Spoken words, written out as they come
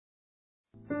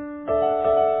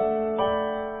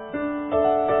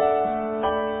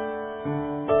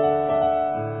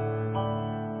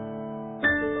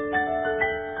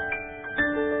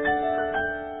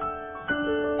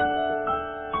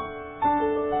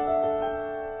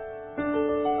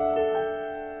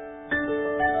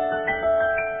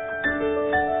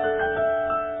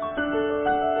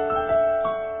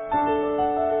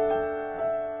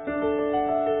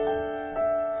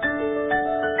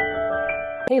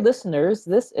listeners.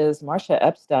 This is Marcia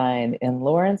Epstein in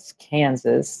Lawrence,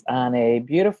 Kansas, on a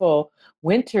beautiful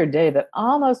winter day that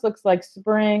almost looks like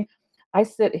spring. I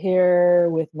sit here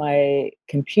with my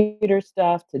computer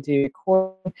stuff to do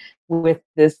recording with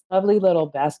this lovely little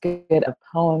basket of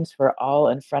poems for all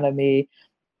in front of me,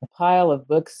 a pile of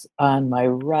books on my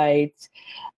right.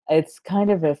 It's kind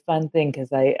of a fun thing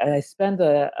because I spend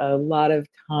a lot of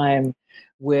time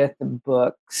with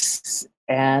books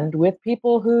and with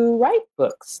people who write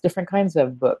books, different kinds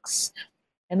of books.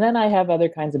 And then I have other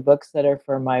kinds of books that are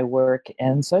for my work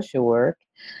and social work.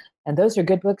 And those are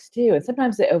good books too. And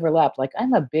sometimes they overlap. Like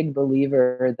I'm a big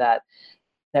believer that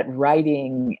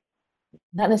writing,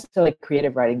 not necessarily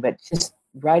creative writing, but just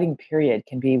writing period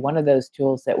can be one of those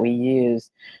tools that we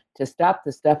use to stop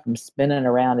the stuff from spinning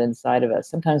around inside of us.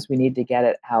 Sometimes we need to get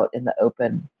it out in the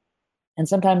open. And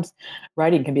sometimes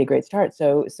writing can be a great start.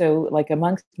 So like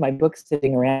amongst my books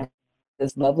sitting around,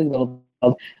 this lovely little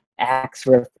book, Acts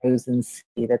for a Frozen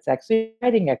Sea, that's actually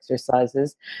writing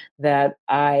exercises that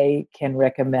I can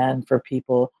recommend for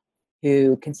people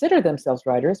who consider themselves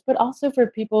writers, but also for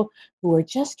people who are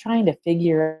just trying to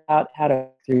figure out how to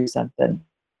work through something.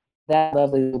 That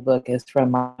lovely little book is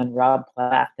from Rob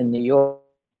Plath in New York,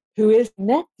 who is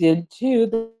connected to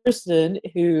the person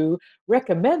who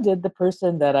recommended the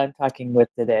person that I'm talking with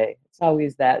today. It's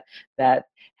always that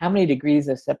how many degrees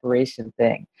of separation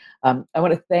thing. I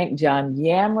want to thank John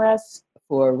Yamras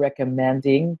for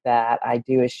recommending that I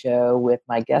do a show with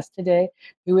my guest today,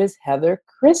 who is Heather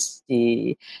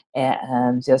Christie.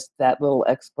 And just that little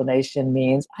explanation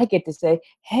means I get to say,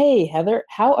 "Hey, Heather,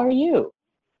 how are you?"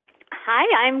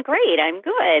 Hi, I'm great. I'm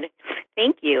good.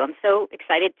 Thank you. I'm so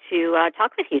excited to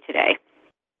talk with you today.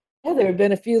 Yeah, there have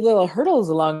been a few little hurdles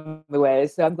along the way,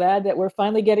 so I'm glad that we're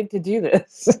finally getting to do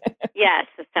this. Yes,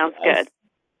 it sounds good.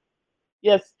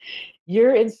 Yes, yes.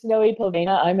 You're in snowy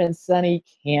Pennsylvania. I'm in sunny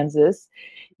Kansas.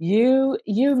 You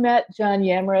met John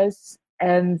Yamras,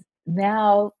 and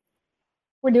now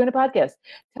we're doing a podcast.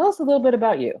 Tell us a little bit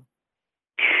about you.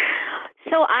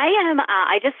 So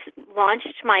I just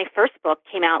launched my first book,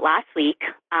 came out last week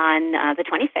on the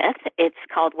 25th. It's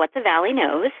called What the Valley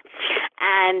Knows.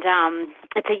 And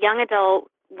it's a young adult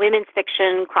women's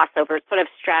fiction crossover. It sort of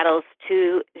straddles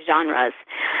two genres.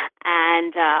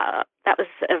 And that was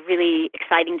a really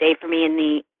exciting day for me in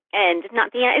the end,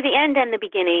 not the end and the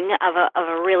beginning of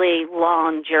a really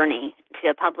long journey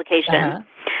to publication. Uh-huh.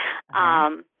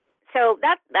 Uh-huh. So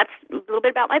that's a little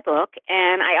bit about my book.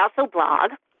 And I also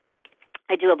blog.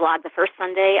 I do a blog the first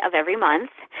Sunday of every month,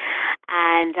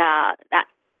 and that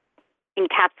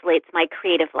encapsulates my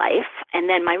creative life. And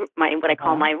then my what I call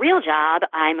Uh-huh. my real job,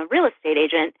 I'm a real estate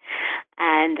agent,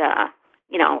 and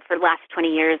for the last 20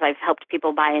 years, I've helped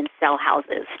people buy and sell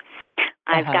houses.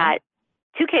 I've Uh-huh. got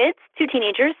two kids, two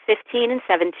teenagers, 15 and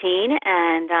 17,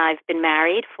 and I've been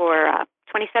married for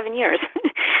 27 years.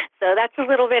 So that's a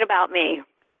little bit about me.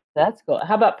 That's cool.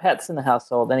 How about pets in the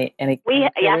household? Any Yes,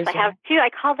 critters I in have there? two. I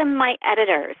call them my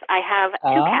editors. I have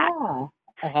two cats. Ah.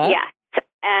 Uh-huh. Yes.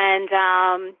 And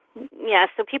yeah,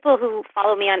 so people who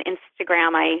follow me on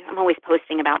Instagram, I'm always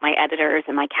posting about my editors,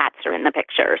 and my cats are in the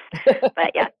pictures.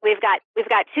 But yeah, we've got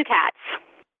two cats.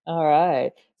 All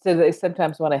right. So they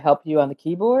sometimes want to help you on the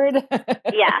keyboard?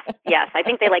 Yes, yes. I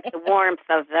think they like the warmth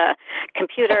of the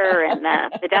computer and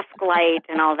the desk light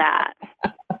and all that.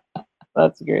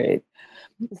 That's great.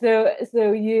 So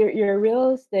you're a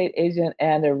real estate agent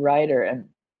and a writer, and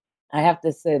I have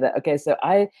to say that, okay, so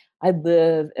I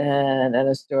live in an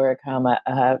historic home,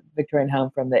 a Victorian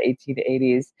home from the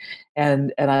 1880s,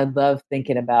 and I love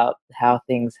thinking about how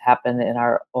things happen in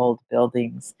our old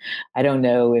buildings. I don't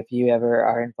know if you ever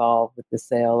are involved with the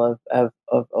sale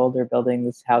of older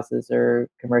buildings, houses, or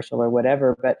commercial or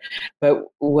whatever, but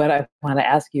what I want to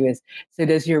ask you is, so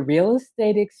does your real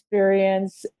estate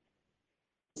experience,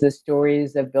 the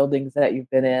stories of buildings that you've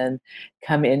been in,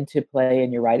 come into play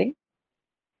in your writing?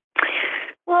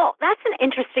 Well, that's an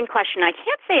interesting question. I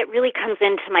can't say it really comes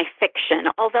into my fiction,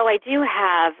 although I do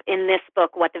have in this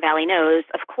book, What the Valley Knows,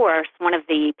 of course, one of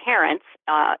the parents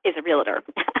is a realtor.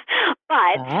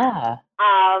 But Ah.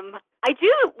 I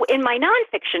do, in my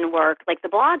nonfiction work, like the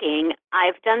blogging,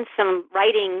 I've done some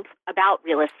writing about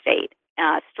real estate.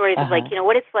 Stories of Uh-huh.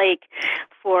 what it's like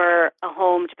for a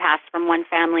home to pass from one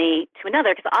family to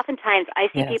another. Because oftentimes I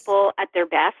see Yes. people at their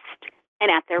best and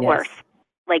at their worst. Yes.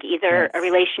 Like either a Yes.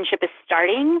 relationship is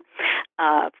starting,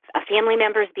 a family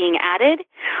member is being added,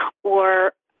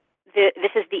 or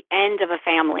this is the end of a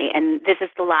family, and this is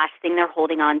the last thing they're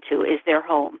holding on to is their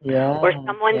home, or Yeah.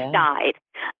 someone's Yeah. died.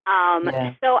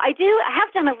 Yeah. So I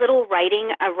have done a little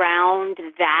writing around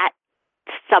that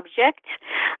subject.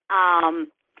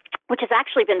 Um, which has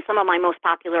actually been some of my most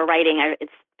popular writing.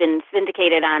 It's been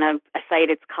syndicated on a site.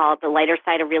 It's called The Lighter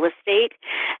Side of Real Estate.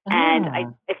 And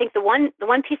I think the one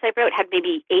piece I wrote had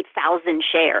maybe 8,000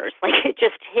 shares. Like it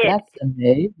just hit. That's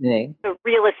amazing. The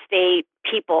real estate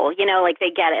people, like they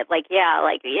get it. Like, yeah.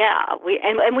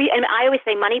 And I always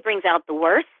say money brings out the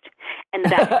worst and the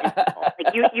best in people.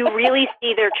 Like you really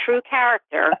see their true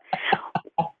character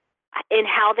in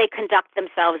how they conduct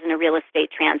themselves in a real estate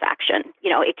transaction.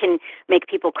 It can make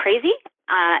people crazy.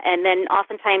 And then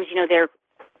oftentimes, they're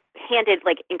handed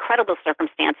like incredible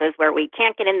circumstances where we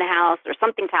can't get in the house or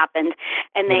something's happened,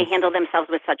 and they handle themselves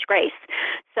with such grace.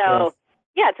 So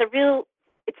yeah,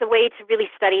 it's a way to really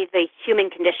study the human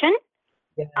condition.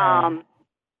 Yeah.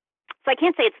 So I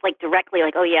can't say it's like directly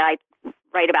like, oh yeah, I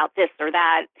write about this or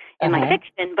that in my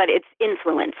fiction, but it's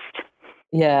influenced.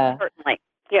 Yeah. Certainly.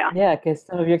 Yeah. Yeah, because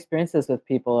some of your experiences with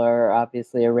people are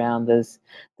obviously around this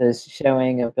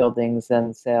showing of buildings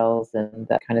and sales and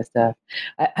that kind of stuff.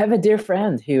 I have a dear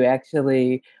friend who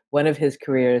actually, one of his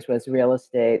careers was real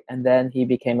estate, and then he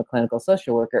became a clinical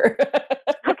social worker.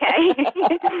 Okay.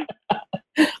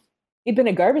 He'd been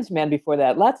a garbage man before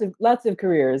that. Lots of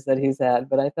careers that he's had,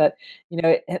 but I thought,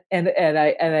 and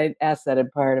I asked that in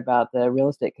part about the real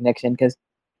estate connection because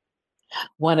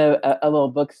a little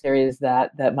book series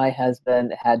that my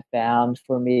husband had found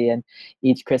for me, and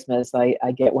each Christmas I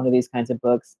get one of these kinds of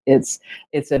books. It's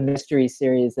a mystery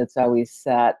series that's always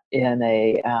set in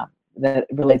a that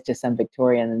relates to some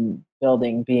Victorian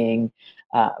building being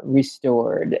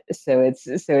restored. So it's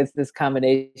this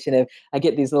combination of, I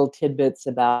get these little tidbits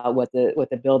about what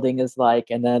the building is like,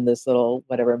 and then this little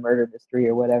whatever murder mystery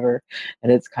or whatever,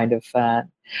 and it's kind of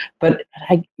fun. But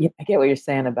I get what you're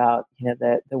saying about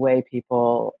the way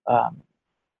people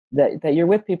that you're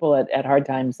with people at hard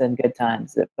times and good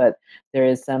times, but there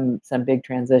is some big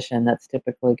transition that's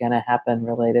typically going to happen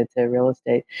related to real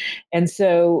estate. And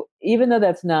so even though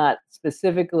that's not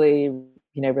specifically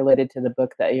related to the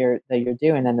book that you're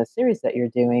doing and the series that you're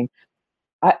doing,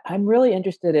 I'm really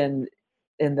interested in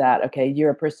that. Okay,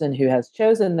 you're a person who has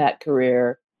chosen that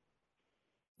career,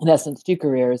 in essence, two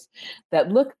careers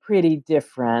that look pretty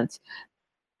different,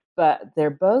 but they're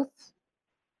both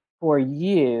for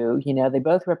you. They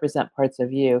both represent parts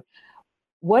of you.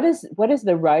 What is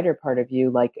the writer part of you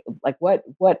like?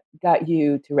 What got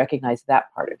you to recognize that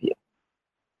part of you?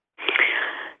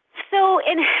 So,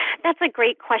 and that's a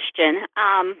great question.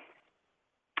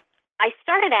 I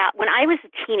started out when I was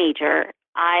a teenager.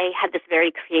 I had this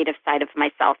very creative side of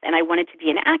myself, and I wanted to be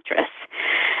an actress.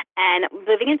 And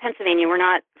living in Pennsylvania, we're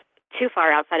not too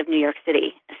far outside of New York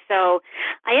City. So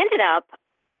I ended up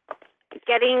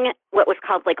getting what was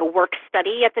called like a work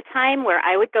study at the time, where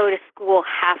I would go to school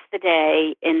half the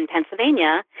day in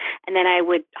Pennsylvania, and then I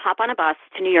would hop on a bus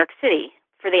to New York City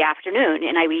for the afternoon,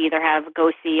 and I would either have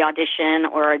go see audition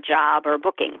or a job or a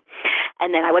booking.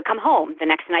 And then I would come home the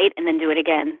next night and then do it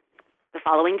again the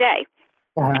following day.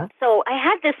 Uh-huh. So I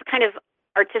had this kind of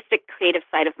artistic, creative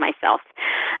side of myself.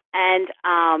 And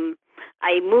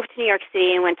I moved to New York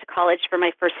City and went to college for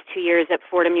my first 2 years at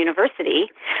Fordham University.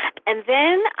 And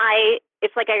then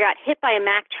it's like I got hit by a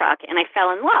Mack truck and I fell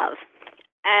in love.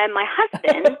 And my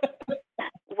husband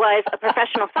was a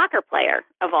professional soccer player,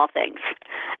 of all things.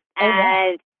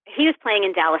 And he was playing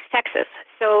in Dallas, Texas.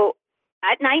 So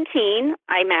at 19,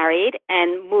 I married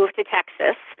and moved to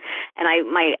Texas.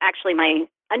 And my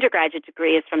undergraduate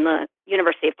degree is from the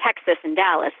University of Texas in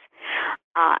Dallas.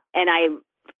 And I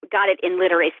got it in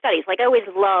literary studies. Like, I always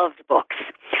loved books.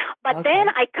 But then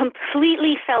I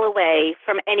completely fell away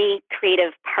from any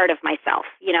creative part of myself.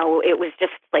 It was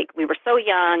just like we were so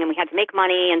young and we had to make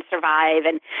money and survive.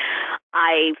 And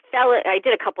I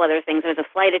did a couple other things. I was a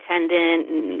flight attendant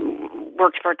and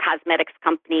worked for a cosmetics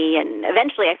company. And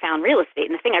eventually I found real estate.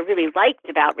 And the thing I really liked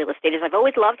about real estate is I've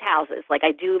always loved houses. Like,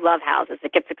 I do love houses.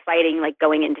 It gets exciting, like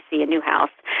going in to see a new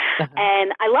house.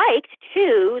 And I liked,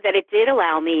 too, that it did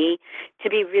allow me to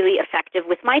be really effective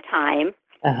with my time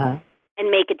and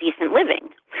make a decent living.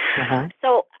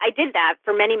 So I did that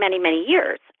for many, many, many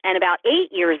years. And about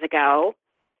 8 years ago,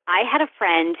 I had a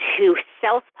friend who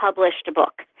self-published a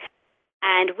book.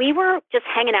 And we were just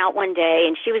hanging out one day,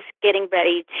 and she was getting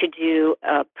ready to do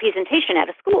a presentation at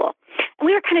a school. And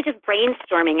we were kind of just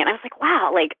brainstorming, and I was like, wow,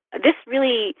 like, this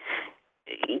really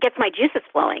gets my juices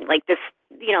flowing, like this,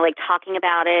 like talking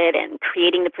about it and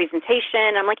creating the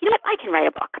presentation. I'm like, what, I can write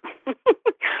a book.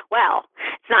 Well,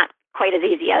 it's not quite as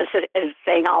easy as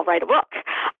saying I'll write a book.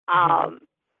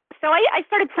 So I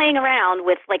started playing around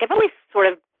with, like, I've always sort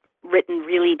of written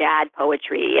really bad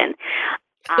poetry, and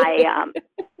I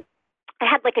I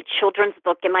had like a children's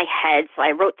book in my head, so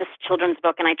I wrote this children's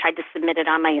book and I tried to submit it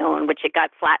on my own, which it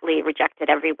got flatly rejected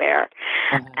everywhere.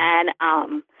 Uh-huh.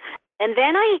 And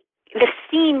then the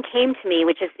scene came to me,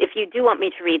 which is, if you do want me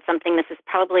to read something, this is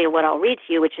probably what I'll read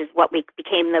to you, which is what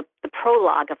became the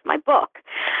prologue of my book.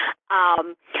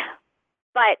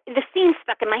 But the scene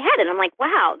stuck in my head, and I'm like,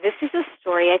 wow, this is a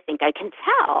story I think I can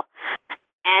tell.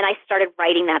 And I started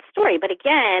writing that story. But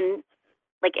again,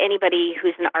 like anybody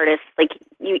who's an artist, like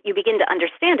you begin to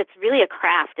understand it's really a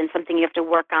craft and something you have to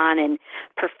work on and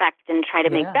perfect and try to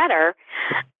make better.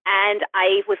 And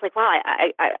I was like, wow,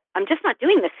 I'm just not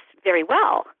doing this very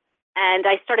well. And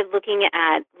I started looking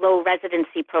at low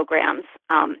residency programs,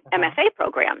 MFA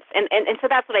programs. And so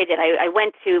that's what I did. I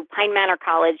went to Pine Manor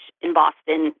College in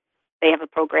Boston. They have a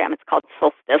program. It's called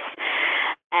Solstice.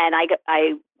 And I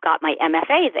got my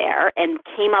MFA there and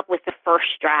came up with the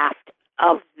first draft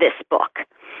of this book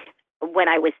when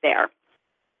I was there.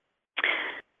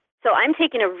 So I'm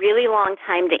taking a really long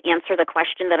time to answer the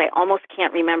question that I almost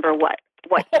can't remember what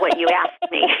you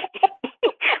asked me.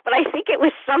 But I think it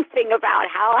was something about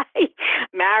how I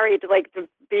married, like,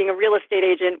 being a real estate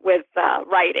agent with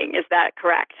writing. Is that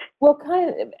correct? Well,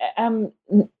 kind of.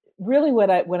 Really, what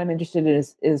I'm interested in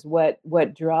is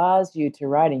what draws you to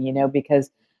writing. Because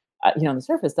on the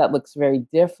surface that looks very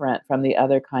different from the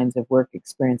other kinds of work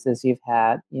experiences you've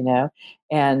had.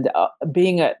 And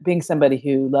being somebody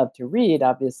who loved to read,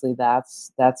 obviously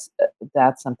that's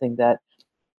something that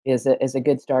is a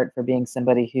good start for being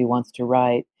somebody who wants to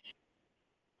write.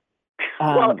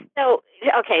 So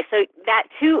that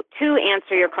to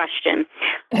answer your question,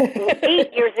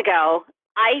 8 years ago,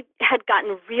 I had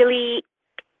gotten really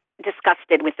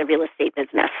disgusted with the real estate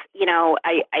business.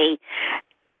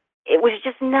 It was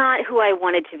just not who I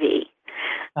wanted to be.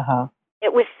 Uh-huh.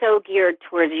 It was so geared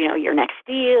towards, your next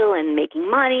deal and making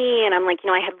money. And I'm like,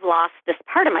 I had lost this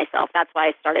part of myself. That's why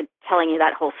I started telling you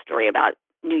that whole story about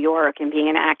New York and being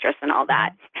an actress and all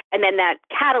that. And then that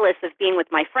catalyst of being with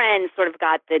my friends sort of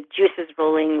got the juices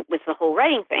rolling with the whole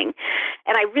writing thing.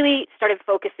 And I really started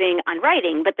focusing on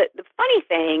writing. But the funny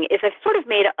thing is I've sort of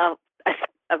made a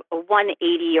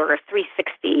 180 or a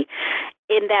 360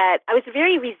 in that I was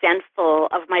very resentful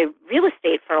of my real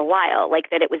estate for a while, like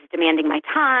that it was demanding my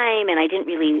time and I didn't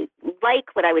really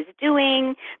like what I was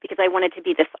doing because I wanted to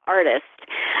be this artist.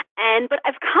 But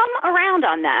I've come around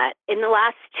on that in the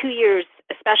last 2 years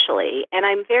especially, and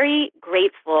I'm very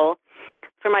grateful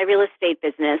for my real estate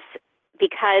business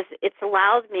because it's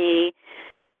allowed me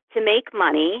to make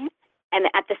money and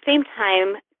at the same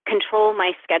time control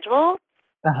my schedule.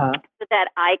 Uh-huh. So that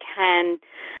I can,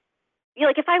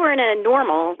 like if I were in a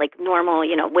normal,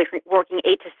 working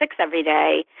 8 to 6 every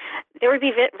day, there would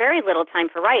be very little time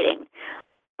for writing.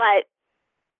 But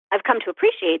I've come to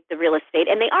appreciate the real estate,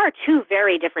 and they are two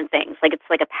very different things. Like it's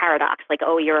like a paradox, like,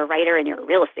 oh, you're a writer and you're a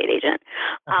real estate agent.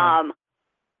 Uh-huh.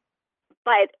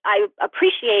 But I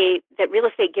appreciate that real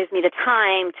estate gives me the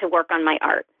time to work on my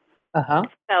art. Uh-huh.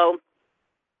 So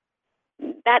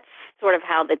that's sort of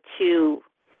how the two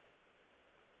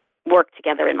work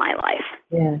together in my life.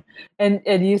 Yeah.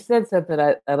 And you said something,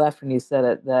 I laughed when you said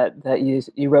it, that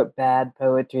you wrote bad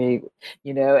poetry,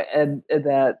 and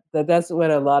that's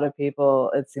what a lot of people,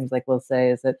 it seems like, will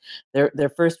say, is that their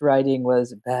first writing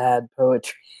was bad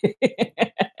poetry.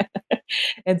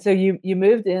 And so you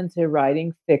moved into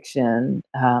writing fiction,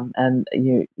 and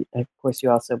you, of course,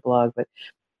 you also blog, but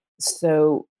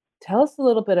so tell us a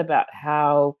little bit about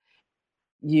how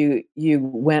you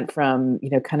went from,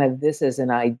 kind of this as an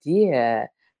idea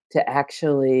to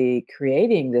actually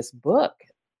creating this book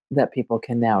that people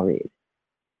can now read.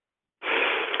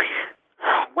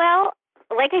 Well,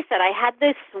 like I said, I had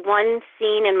this one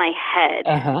scene in my head.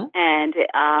 Uh-huh. And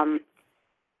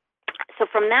so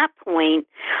from that point,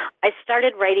 I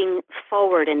started writing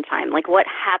forward in time, like what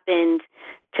happened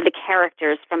to the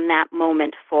characters from that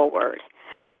moment forward.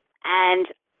 And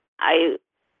I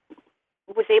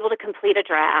was able to complete a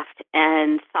draft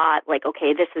and thought, like,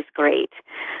 okay, this is great.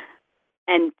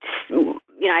 And,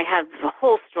 I have a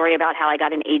whole story about how I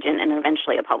got an agent and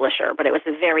eventually a publisher, but it was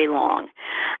very long.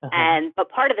 Uh-huh. But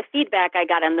part of the feedback I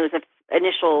got on those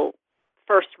initial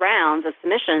first rounds of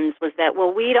submissions was that,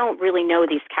 well, we don't really know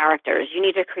these characters. You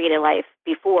need to create a life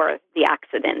before the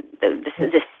accident,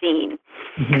 this scene.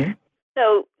 Mm-hmm.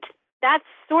 So that's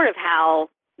sort of how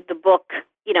the book,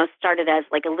 started as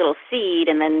like a little seed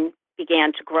and then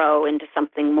began to grow into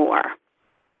something more.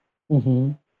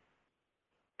 Mm-hmm.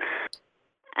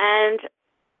 And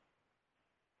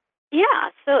yeah,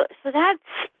 so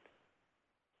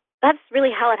that's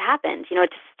really how it happened. It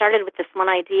just started with this one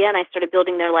idea, and I started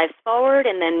building their lives forward,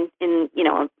 and then in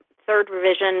third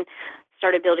revision,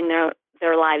 started building their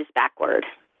their lives backward.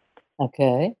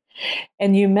 Okay.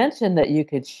 And you mentioned that you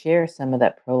could share some of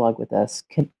that prologue with us.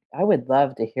 I would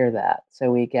love to hear that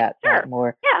so we get that Sure.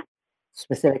 more Yeah.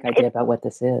 specific idea about what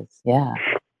this is. Yeah.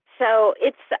 So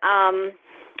it's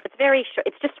very short.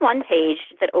 It's just one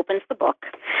page that opens the book,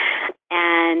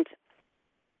 and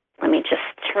let me just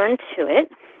turn to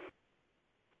it.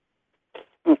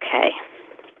 Okay.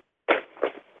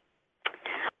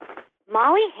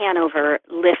 Molly Hanover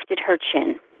lifted her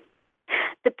chin.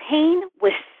 The pain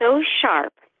was so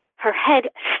sharp, her head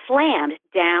slammed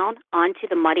down onto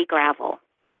the muddy gravel.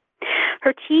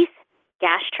 Her teeth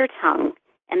gashed her tongue,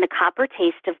 and the copper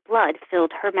taste of blood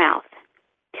filled her mouth.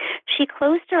 She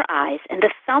closed her eyes, and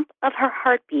the thump of her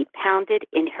heartbeat pounded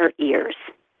in her ears.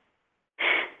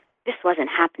 This wasn't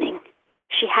happening.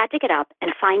 She had to get up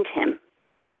and find him.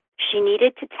 She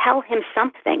needed to tell him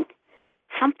something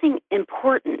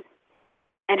important.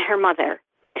 And her mother.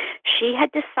 She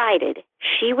had decided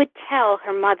she would tell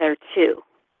her mother, too.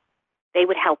 They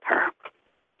would help her.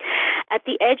 At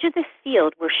the edge of the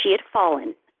field where she had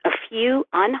fallen, a few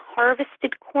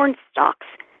unharvested corn stalks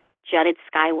jutted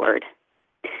skyward.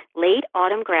 Late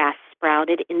autumn grass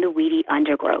sprouted in the weedy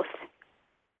undergrowth.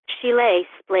 She lay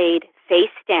splayed face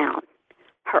down,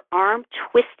 her arm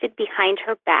twisted behind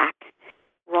her back,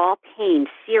 raw pain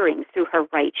searing through her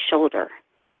right shoulder.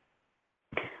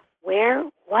 Where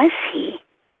was he?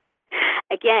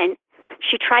 Again,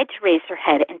 she tried to raise her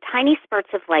head, and tiny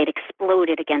spurts of light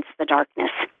exploded against the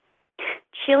darkness.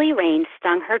 Chilly rain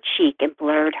stung her cheek and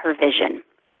blurred her vision.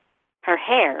 Her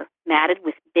hair, matted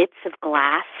with bits of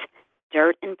glass,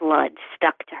 dirt, and blood,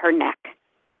 stuck to her neck.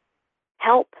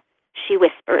 Help, she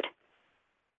whispered.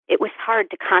 It was hard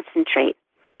to concentrate,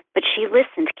 but she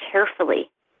listened carefully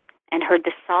and heard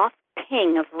the soft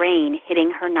ping of rain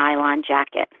hitting her nylon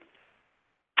jacket.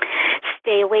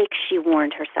 Stay awake, she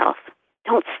warned herself.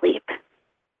 Don't sleep.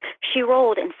 She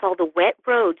rolled and saw the wet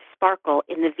road sparkle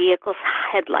in the vehicle's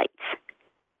headlights.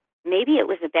 Maybe it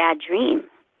was a bad dream,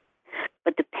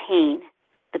 but the pain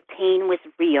was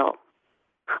real.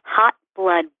 Hot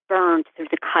blood burned through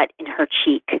the cut in her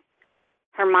cheek.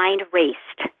 Her mind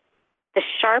raced. The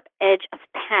sharp edge of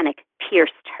panic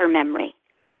pierced her memory.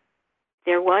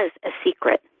 There was a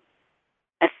secret,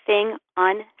 a thing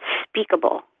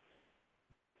unspeakable,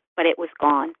 but it was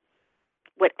gone.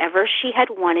 Whatever she had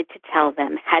wanted to tell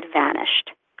them had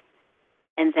vanished,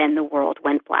 and then the world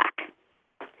went black.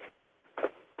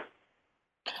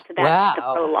 So that's the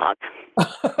prologue.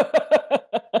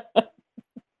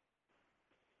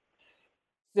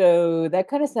 So that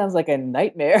kind of sounds like a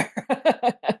nightmare.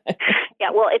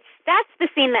 Yeah, well, that's the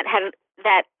scene that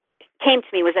came to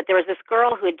me, was that there was this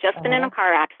girl who had just been in a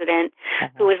car accident,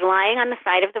 who was lying on the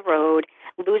side of the road,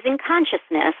 losing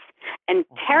consciousness, and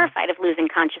terrified of losing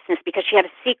consciousness because she had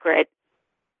a secret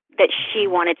that she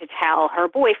wanted to tell her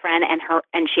boyfriend,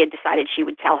 and she had decided she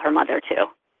would tell her mother too.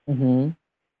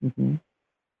 Mm-hmm. Mm-hmm.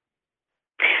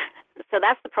 So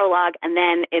that's the prologue, and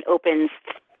then it opens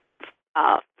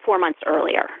 4 months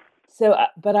earlier. So,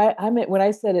 but I meant, when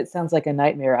I said it sounds like a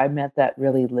nightmare, I meant that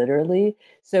really literally.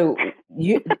 So,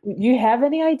 you have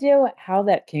any idea how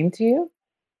that came to you?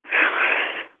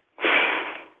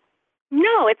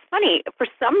 No, it's funny. For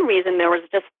some reason, there was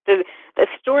just the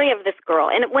story of this girl,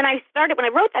 and when I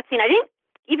wrote that scene, I didn't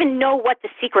even know what the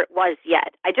secret was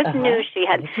yet. I just knew she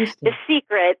had this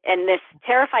secret and this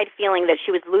terrified feeling that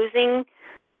she was losing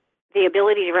the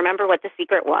ability to remember what the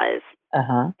secret was,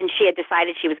 and she had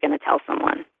decided she was going to tell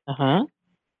someone.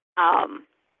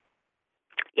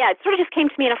 Yeah, it sort of just came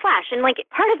to me in a flash, and like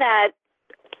part of that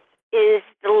is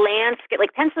the landscape.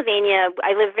 Like Pennsylvania,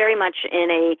 I live very much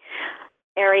in a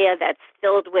area that's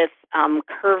filled with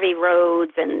curvy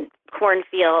roads and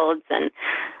cornfields, and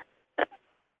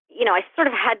I sort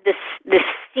of had this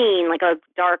scene, like a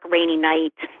dark, rainy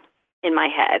night, in my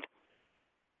head.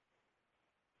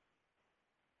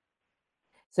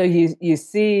 So you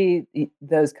see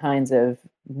those kinds of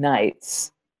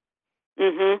nights.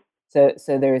 Mm-hmm.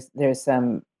 So there's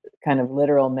some kind of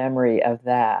literal memory of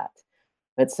that,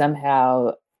 but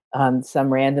somehow on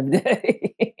some random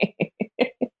day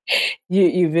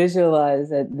you visualize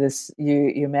that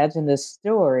you imagine this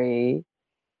story,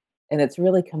 and it's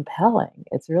really compelling.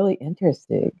 It's really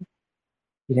interesting.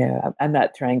 I'm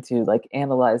not trying to like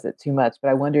analyze it too much, but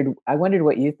I wondered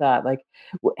what you thought. Like,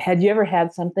 had you ever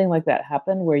had something like that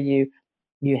happen where you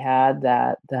had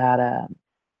that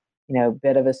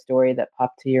bit of a story that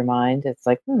popped to your mind? It's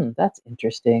like, that's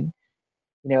interesting.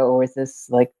 Or is this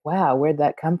like, wow, where'd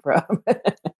that come from?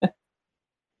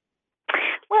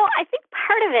 Well, I think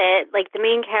part of it, like the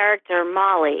main character,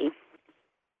 Molly,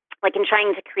 like in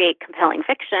trying to create compelling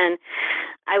fiction,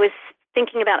 I was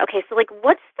thinking about, okay, so like,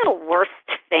 what's the worst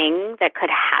thing that could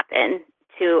happen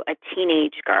to a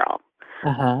teenage girl?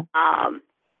 Uh-huh.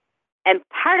 And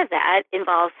part of that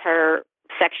involves her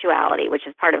sexuality, which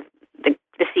is part of the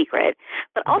secret,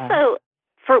 but Uh-huh. also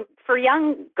for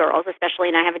young girls, especially,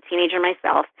 and I have a teenager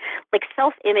myself, like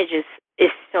self-image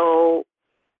is so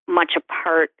much a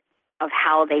part of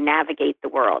how they navigate the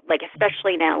world. Like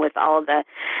especially now with all of the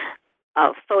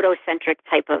photocentric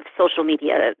type of social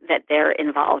media that they're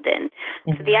involved in.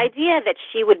 So the Mm-hmm. idea that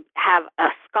she would have a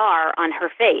scar on her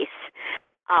face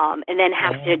and then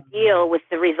have to deal with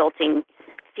the resulting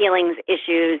feelings,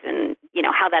 issues, and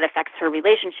how that affects her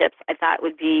relationships, I thought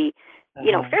would be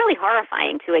Uh-huh. fairly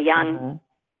horrifying to a young Uh-huh.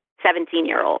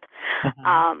 17-year-old. Uh-huh.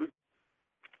 Um,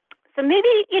 so maybe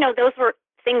those were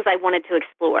things I wanted to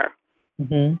explore.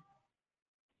 Mm-hmm.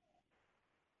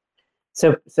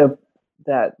 So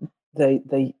that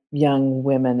the young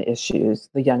women issues,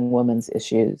 the young woman's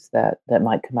issues that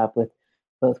might come up with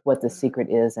both what the secret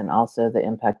is and also the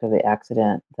impact of the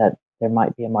accident, that there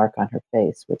might be a mark on her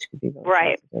face, which could be really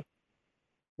Right. sensitive.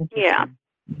 Yeah. Interesting.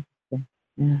 Interesting.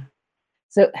 Yeah.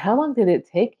 So how long did it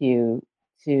take you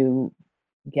to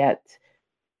get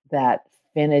that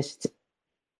finished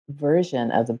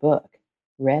version of the book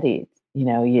ready?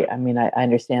 I mean, I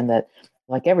understand that,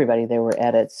 like everybody, there were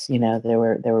edits. There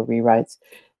were rewrites.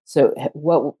 So,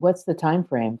 what's the time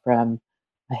frame from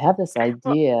I have this Well,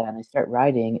 idea and I start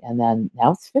writing, and then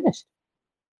now it's finished?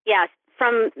 yeah.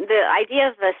 From the idea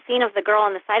of the scene of the girl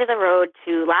on the side of the road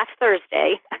to last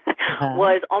Thursday Uh-huh.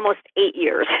 was almost 8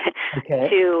 years Okay.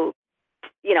 to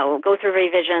go through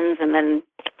revisions and then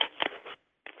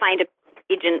find a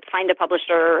agent, find a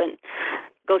publisher, and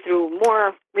go through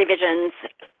more revisions.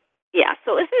 Yeah,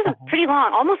 so this is a Uh-huh. pretty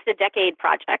long, almost a decade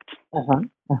project. Uh-huh.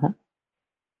 Uh-huh.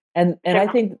 And I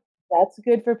Which think that's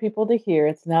good for people to hear.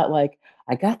 It's not like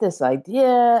I got this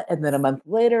idea and then a month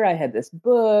later I had this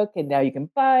book and now you can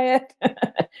buy it.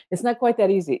 It's not quite that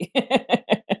easy.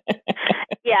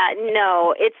 yeah,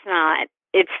 no, it's not.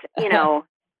 It's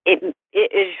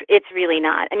it's really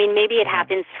not. I mean, maybe it Uh-huh.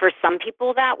 happens for some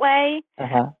people that way,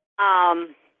 Uh-huh.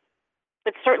 um,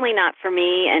 but certainly not for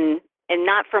me, and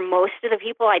not for most of the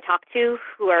people I talk to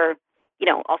who are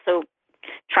also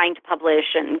trying to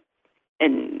publish and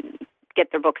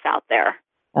get their books out there.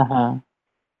 Uh-huh.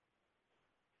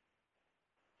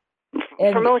 For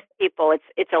And most people,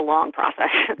 it's a long process.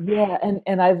 yeah,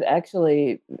 and I've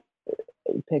actually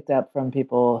picked up from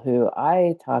people who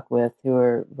I talk with who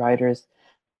are writers,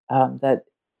 that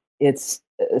it's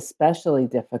especially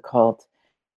difficult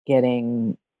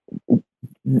getting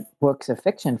works of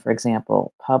fiction, for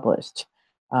example, published.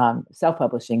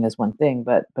 Self-publishing is one thing,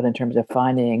 but in terms of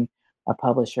finding a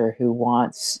publisher who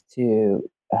wants to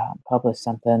publish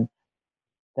something,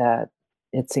 that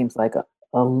it seems like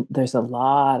there's a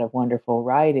lot of wonderful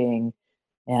writing,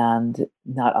 and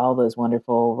not all those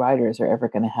wonderful writers are ever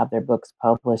going to have their books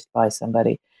published by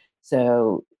somebody.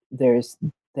 So there is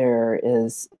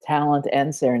talent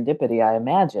and serendipity, I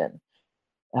imagine,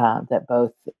 that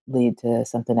both lead to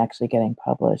something actually getting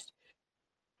published.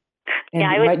 Yeah, And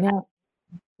I would right now,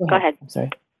 go go ahead. ahead. I'm sorry.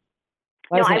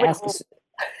 Well, I No, was I going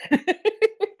to would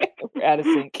ask. We're out of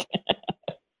sync.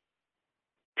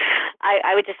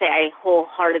 I would just say I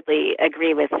wholeheartedly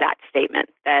agree with that statement.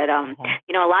 That Uh-huh.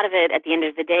 a lot of it at the end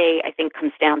of the day, I think,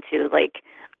 comes down to like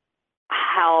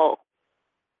how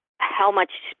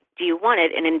much do you want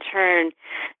it, and in turn,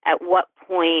 at what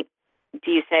point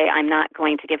do you say I'm not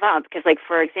going to give up? Because, like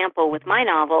for example, with my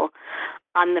novel,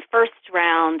 on the first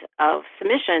round of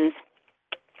submissions,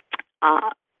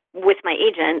 uh, with my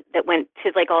agent that went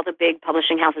to like all the big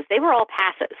publishing houses, they were all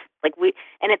passes.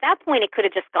 And at that point, it could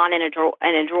have just gone in a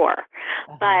drawer.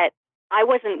 Uh-huh. But I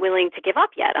wasn't willing to give up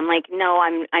yet. I'm like, no,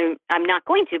 I'm not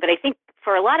going to. But I think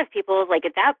for a lot of people, like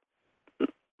at that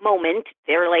moment,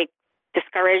 they were like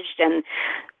discouraged and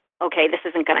okay, this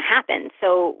isn't going to happen.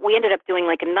 So we ended up doing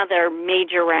like another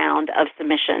major round of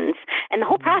submissions. And the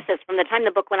whole Mhm. process from the time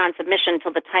the book went on submission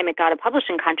till the time it got a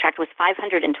publishing contract was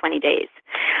 520 days.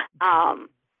 Um,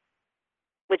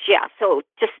 which, yeah, so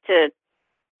just to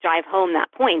drive home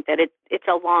that point that it's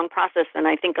a long process. And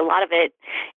I think a lot of it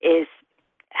is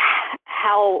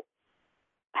how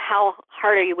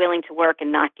hard are you willing to work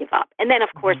and not give up? And then, of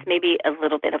course, Mhm. maybe a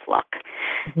little bit of luck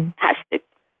Mhm. has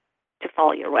to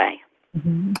fall your way.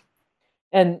 Mhm.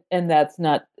 And that's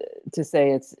not to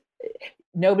say it's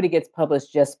nobody gets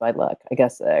published just by luck. I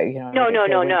guess No, no,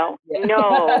 okay, no, we're no, yeah.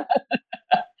 no,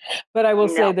 But I will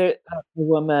say no. that the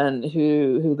woman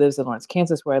who lives in Lawrence,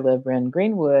 Kansas, where I live, Bryn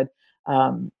Greenwood,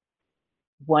 um,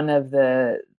 one of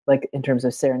the, like, in terms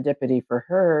of serendipity for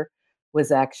her,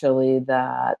 was actually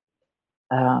that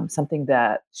something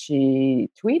that she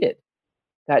tweeted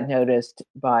got noticed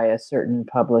by a certain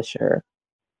publisher.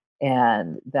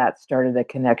 And that started a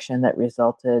connection that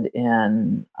resulted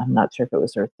in, I'm not sure if it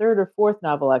was her third or fourth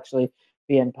novel actually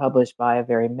being published by a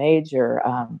very major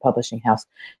publishing house.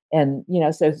 And,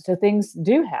 so things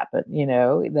do happen,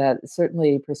 that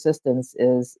certainly persistence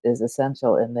is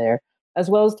essential in there, as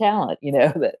well as talent,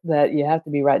 that you have to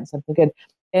be writing something good.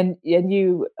 And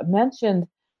you mentioned,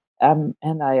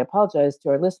 and I apologize to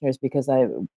our listeners because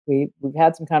we've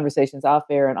had some conversations off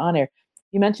air and on air.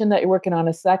 You mentioned that you're working on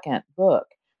a second book.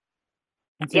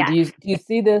 And so Yes. do you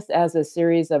see this as a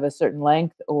series of a certain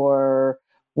length, or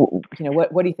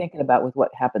what are you thinking about with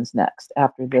what happens next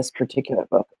after this particular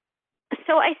book?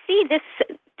 So I see this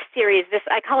series,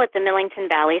 I call it the Millington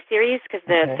Valley series, because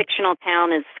the fictional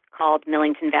town is called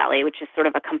Millington Valley, which is sort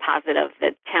of a composite of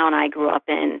the town I grew up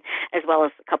in, as well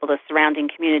as a couple of surrounding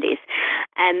communities.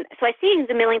 And so I see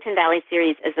the Millington Valley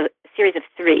series as a series of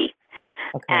 3.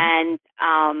 Okay. And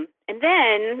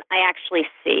then I actually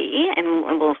see, and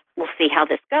we'll see how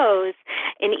this goes,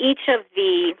 in each of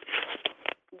the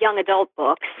young adult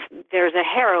books, there's a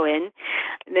heroine.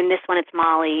 Then this one, it's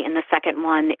Molly, and the second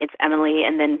one, it's Emily,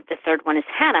 and then the third one is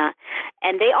Hannah.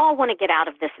 And they all want to get out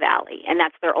of this valley, and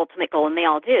that's their ultimate goal, and they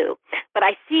all do. But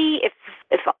I see if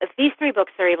these 3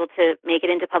 books are able to make it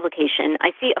into publication,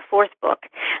 I see a 4th book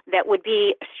that would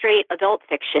be straight adult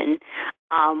fiction,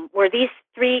 where these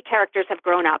 3 characters have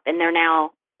grown up, and they're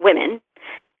now women,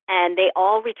 and they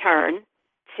all return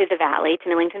to the valley, to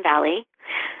Millington Valley,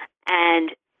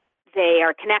 and they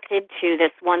are connected to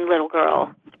this one little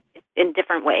girl in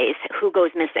different ways who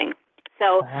goes missing.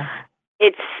 So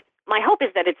it's my hope is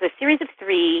that it's a series of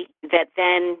 3 that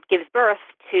then gives birth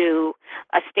to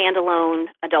a standalone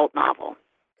adult novel.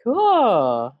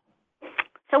 Cool.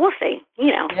 So we'll see,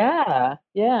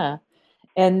 Yeah.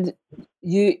 And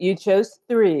you chose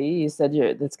 3. You said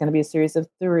it's going to be a series of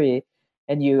 3,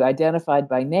 and you identified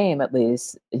by name, at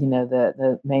least,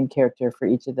 the main character for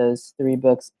each of those 3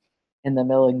 books in the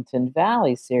Millington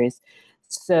Valley series.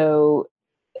 So,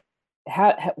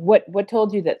 what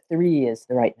told you that 3 is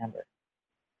the right number?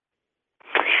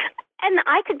 And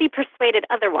I could be persuaded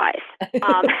otherwise.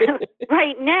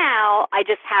 Right now, I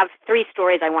just have 3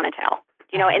 stories I want to tell.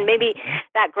 And maybe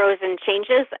that grows and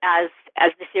changes as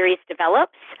the series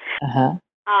develops.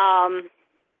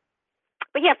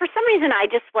 But yeah, for some reason, I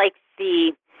just like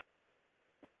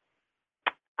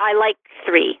I like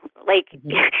 3. Like,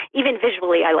 even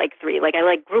visually, I like 3. Like, I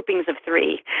like groupings of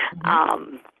 3.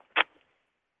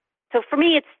 So for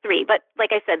me, it's 3. But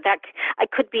like I said, that I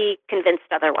could be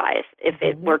convinced otherwise if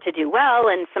it were to do well,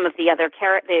 and some of the other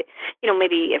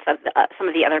maybe if some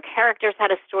of the other characters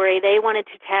had a story they wanted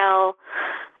to tell,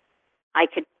 I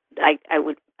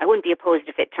wouldn't be opposed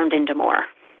if it turned into more.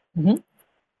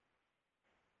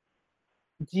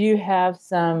 Do you have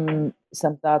some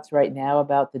thoughts right now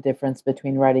about the difference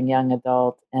between writing young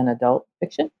adult and adult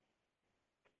fiction?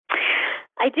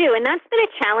 I do, and that's been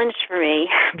a challenge for me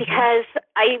because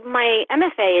my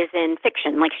MFA is in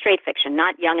fiction, like straight fiction,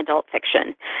 not young adult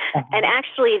fiction. And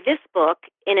actually, this book,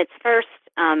 in its first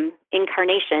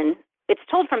incarnation, it's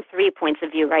told from 3 points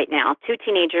of view right now: 2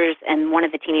 teenagers and one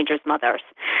of the teenagers' mothers.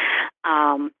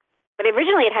 But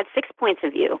originally, it had 6 points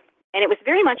of view, and it was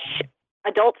very much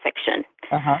adult fiction.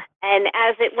 And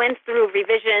as it went through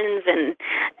revisions, and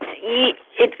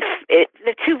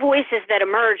the 2 voices that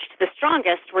emerged the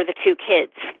strongest were the 2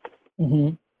 kids.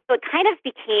 So it kind of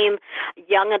became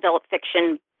young adult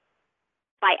fiction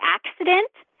by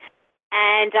accident.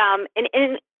 And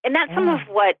that's some of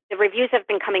what the reviews have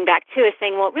been coming back to, is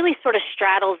saying, well, it really sort of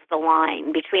straddles the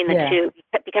line between the 2,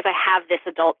 because I have this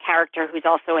adult character who's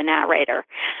also a narrator.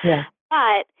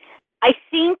 But I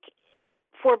think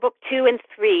for book 2 and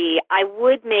 3, I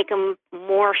would make them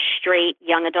more straight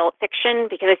young adult fiction,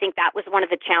 because I think that was one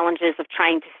of the challenges of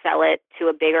trying to sell it to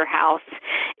a bigger house,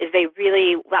 is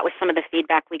that was some of the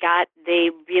feedback we got.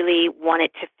 They really want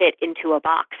it to fit into a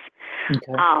box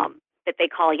that they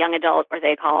call young adult, or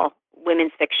they call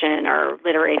women's fiction or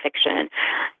literary fiction.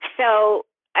 So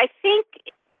I think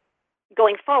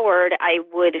going forward, I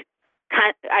would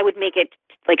make it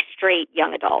like straight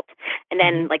young adult. And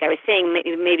then, like I was saying,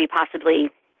 maybe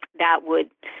possibly that would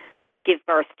give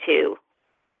birth to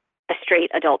a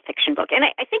straight adult fiction book. And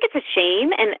I think it's a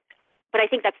shame, but I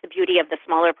think that's the beauty of the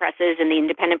smaller presses and the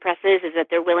independent presses, is that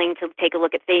they're willing to take a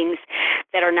look at things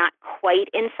that are not quite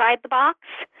inside the box.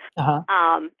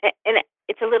 And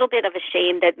it's a little bit of a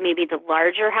shame that maybe the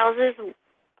larger houses,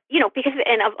 because,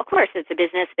 and of course it's a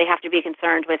business, they have to be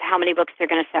concerned with how many books they're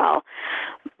going to sell.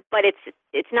 But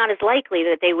it's not as likely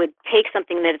that they would take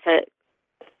something that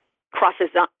crosses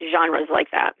genres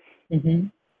like that. Hmm.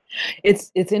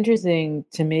 It's interesting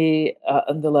to me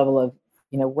on the level of,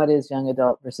 what is young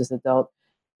adult versus adult,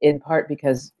 in part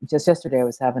because just yesterday I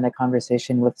was having a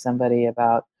conversation with somebody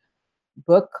about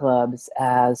book clubs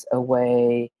as a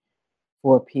way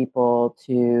for people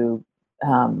to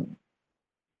um,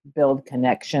 build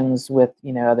connections with,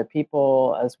 other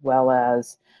people, as well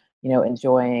as,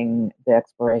 enjoying the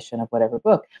exploration of whatever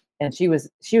book. And she was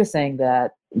saying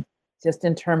that just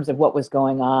in terms of what was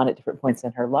going on at different points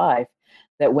in her life,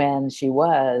 that when she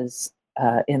was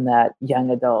in that young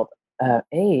adult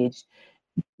age,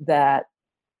 that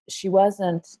she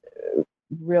wasn't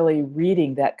really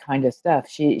reading that kind of stuff.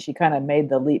 She kind of made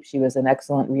the leap. She was an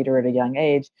excellent reader at a young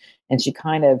age, and she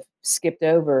kind of skipped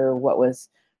over what was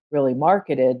really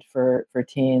marketed for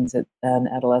teens and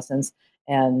adolescents,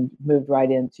 and moved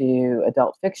right into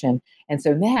adult fiction. And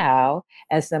so now,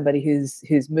 as somebody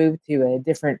who's moved to a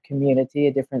different community,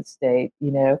 a different state,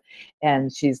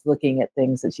 and she's looking at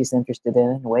things that she's interested in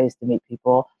and ways to meet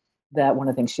people, that one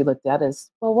of the things she looked at is,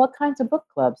 well, what kinds of book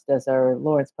clubs does our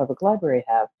Lawrence Public Library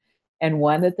have? And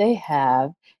one that they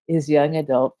have is young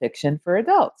adult fiction for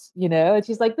adults, and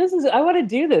she's like, I want to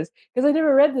do this because I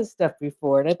never read this stuff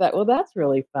before. And I thought, well, that's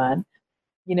really fun,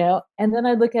 and then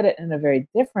I look at it in a very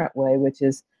different way, which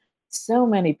is so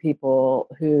many people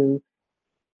who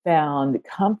found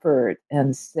comfort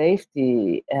and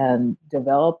safety and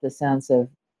developed a sense of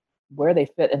where they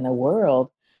fit in the world,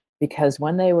 because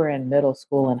when they were in middle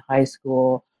school and high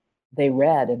school, they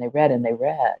read and they read and they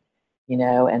read,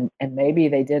 and maybe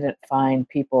they didn't find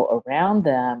people around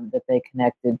them that they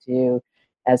connected to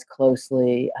as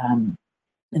closely,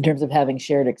 in terms of having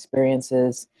shared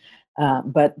experiences,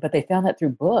 but they found that through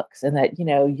books, and that,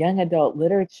 young adult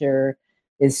literature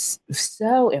is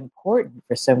so important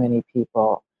for so many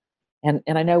people. And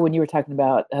I know when you were talking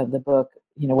about the book,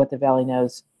 What the Valley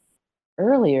Knows,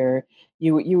 earlier,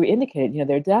 you indicated,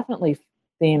 there are definitely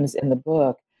themes in the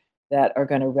book that are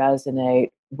going to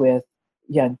resonate with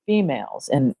young females,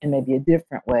 and maybe a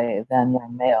different way than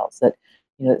young males. That,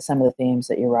 some of the themes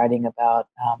that you're writing about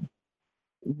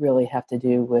really have to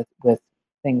do with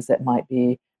things that might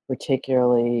be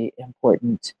particularly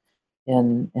important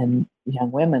in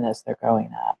young women as they're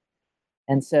growing up.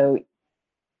 And so,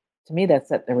 to me,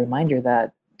 that's a reminder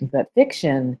that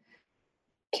fiction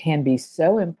can be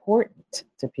so important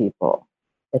to people.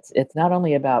 It's not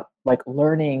only about like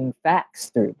learning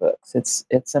facts through books. It's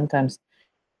sometimes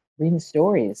reading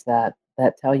stories that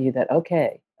tell you that,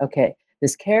 okay,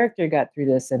 this character got through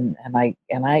this, and I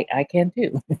can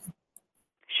too.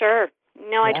 Sure.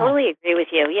 No, I Yeah. totally agree with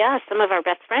you. Yeah, some of our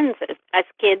best friends as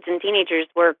kids and teenagers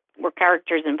were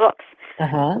characters in books.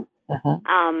 Uh-huh. Uh-huh.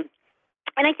 Um,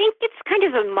 and I think it's kind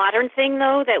of a modern thing,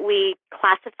 though, that we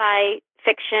classify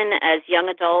fiction as young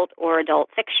adult or adult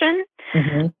fiction.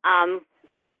 Mm-hmm.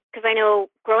 Because I know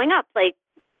growing up, like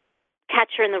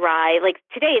Catcher in the Rye, like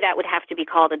today that would have to be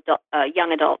called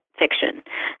young adult fiction,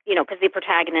 because the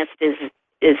protagonist is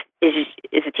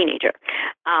a teenager.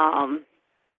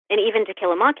 And even To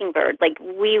Kill a Mockingbird, like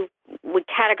we would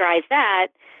categorize that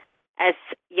as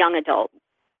young adult.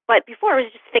 But before it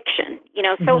was just fiction,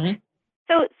 So Mm-hmm.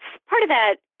 so part of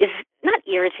that is not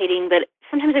irritating, but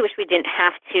sometimes I wish we didn't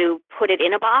have to put it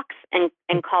in a box and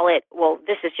call it, well,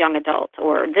 this is young adult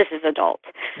or this is adult.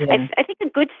 Yeah. I think a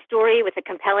good story with a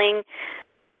compelling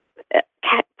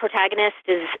protagonist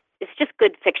is just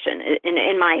good fiction,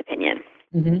 in my opinion.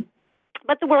 Mm-hmm.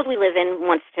 But the world we live in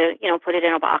wants to, put it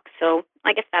in a box, so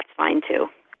I guess that's fine too.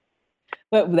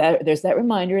 But there's that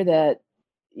reminder that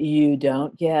you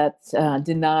don't get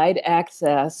denied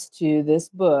access to this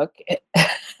book,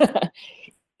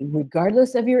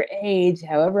 regardless of your age,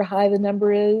 however high the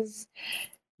number is.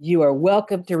 You are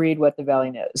welcome to read What the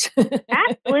Valley Knows.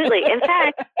 Absolutely. In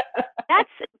fact, that's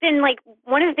been like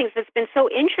one of the things that's been so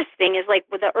interesting is like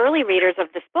with the early readers of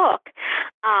this book,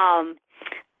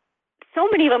 so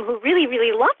many of them who really,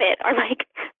 really love it are like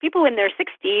people in their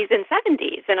 60s and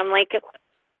 70s. And I'm like,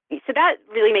 so that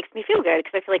really makes me feel good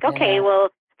because I feel like, okay, Yeah. well,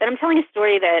 then I'm telling a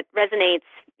story that resonates,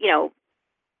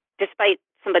 despite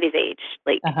somebody's age.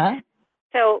 Like, Uh-huh.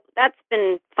 so that's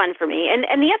been fun for me. And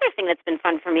the other thing that's been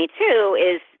fun for me too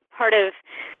is part of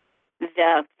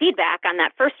the feedback on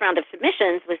that first round of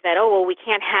submissions was that, oh, well, we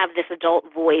can't have this adult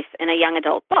voice in a young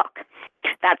adult book.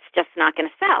 That's just not going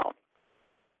to sell.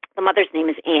 The mother's name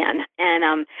is Anne.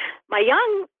 And my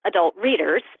young adult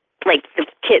readers, like the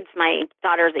kids my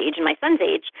daughter's age and my son's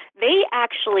age, they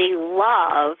actually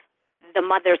love the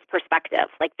mother's perspective.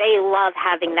 Like they love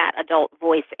having that adult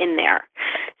voice in there.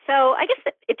 So I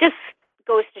guess it just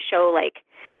goes to show, like,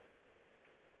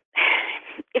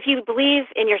 if you believe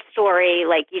in your story,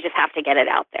 like you just have to get it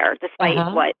out there, despite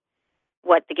Uh-huh. what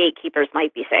what the gatekeepers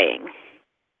might be saying.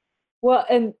 Well,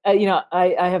 and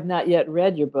I have not yet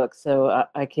read your book, so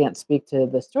I can't speak to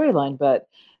the storyline, but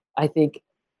I think,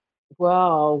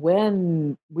 well,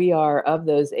 when we are of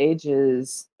those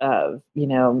ages of,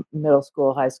 middle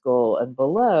school, high school, and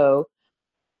below,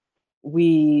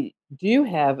 we do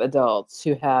have adults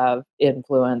who have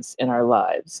influence in our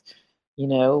lives.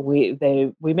 We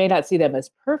may not see them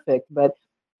as perfect, but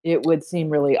it would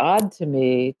seem really odd to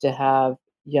me to have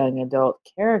young adult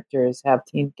characters, have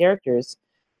teen characters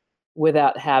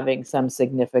without having some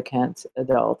significant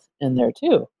adult in there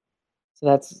too. So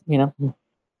that's,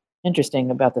 interesting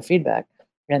about the feedback,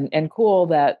 and cool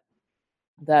that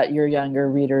your younger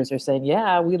readers are saying,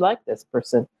 yeah, we like this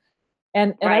person.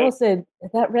 And I will Right. say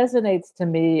that resonates to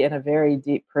me in a very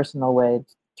deep personal way in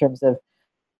terms of,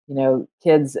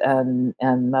 kids and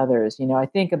mothers. I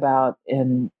think about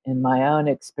in my own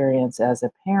experience as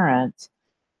a parent.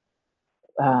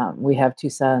 We have two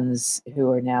sons who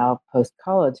are now post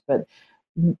college, but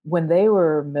when they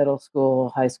were middle school,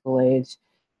 high school age,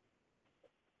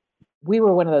 we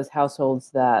were one of those households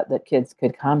that kids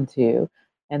could come to,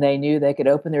 and they knew they could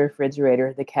open the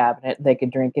refrigerator, the cabinet, they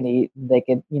could drink and eat, they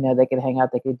could, they could hang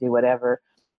out, they could do whatever.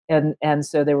 And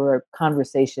so there were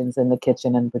conversations in the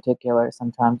kitchen in particular,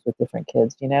 sometimes with different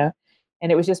kids, and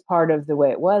it was just part of the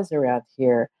way it was around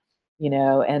here,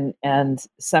 and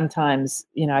sometimes,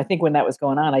 I think when that was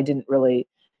going on, I didn't really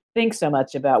think so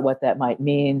much about what that might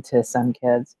mean to some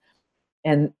kids.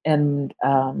 And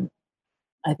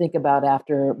I think about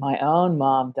after my own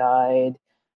mom died,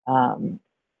 um,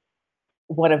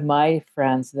 one of my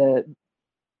friends,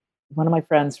 one of my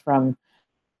friends from,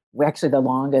 actually the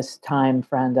longest time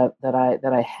friend that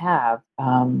I have,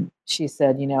 she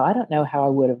said, I don't know how I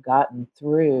would have gotten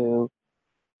through,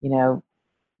 you know,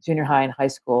 junior high and high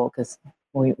school, because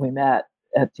we met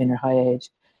at junior high age,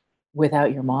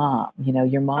 without your mom.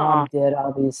 Your Oh, mom did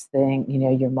all these things.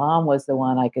 Your mom was the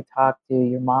one I could talk to.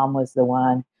 Your mom was the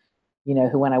one,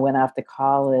 who, when I went off to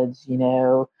college,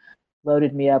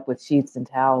 loaded me up with sheets and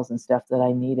towels and stuff that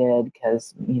I needed,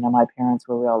 because, my parents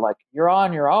were real like, you're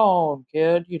on your own,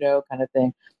 kid, kind of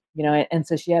thing. And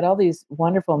so she had all these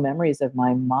wonderful memories of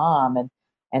my mom,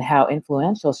 and how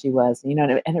influential she was, and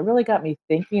it really got me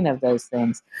thinking of those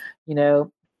things, you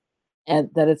know, and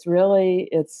that it's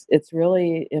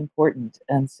really important.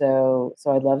 And so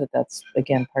I love that that's,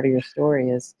 again, part of your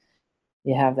story is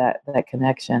you have that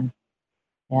connection.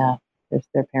 Yeah, there's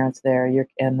their parents there.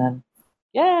 And then,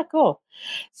 yeah, cool.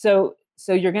 So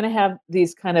you're going to have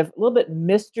these kind of a little bit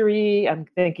mystery, I'm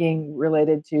thinking,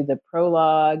 related to the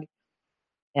prologue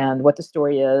and what the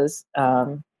story is.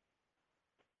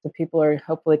 So people are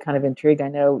hopefully kind of intrigued. I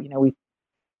know,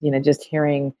 just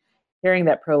hearing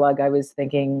that prologue, I was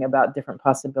thinking about different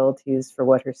possibilities for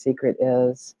what her secret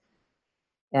is,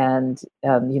 and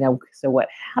so what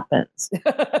happens.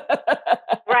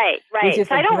 right, Which right. is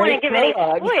So a I don't want to great give any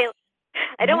prologue. spoil.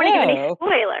 I don't want to give any No.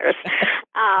 spoilers.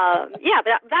 Yeah,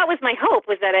 but that was my hope,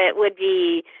 was that it would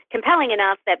be compelling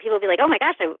enough that people would be like, oh my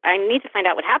gosh, I need to find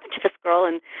out what happened to this girl,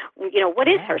 and what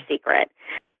is Yeah. her secret.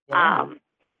 Yeah. Um,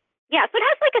 yeah, so it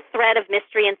has like a thread of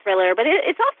mystery and thriller, but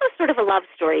it's also sort of a love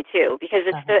story too, because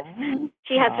Uh-huh.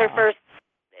 she has her Aw. first.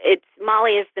 It's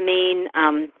Molly is the main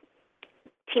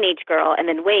teenage girl, and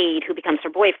then Wade, who becomes her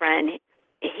boyfriend,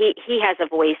 he has a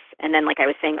voice, and then, like I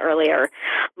was saying earlier,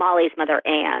 Molly's mother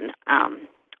Anne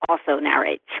also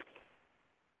narrates.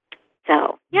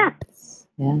 So yeah, Yes.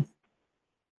 Yes.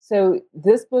 So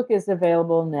this book is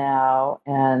available now,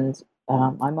 and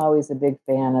I'm always a big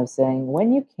fan of saying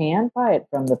when you can buy it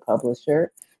from the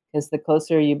publisher, because the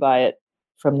closer you buy it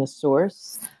from the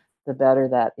source, the better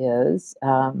that is.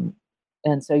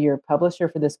 And so your publisher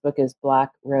for this book is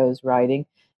Black Rose Writing,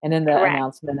 and in the correct,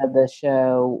 announcement of the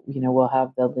show, we'll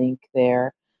have the link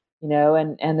there.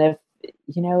 And if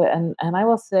and I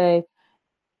will say,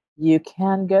 you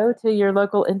can go to your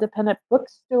local independent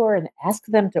bookstore and ask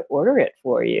them to order it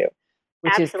for you,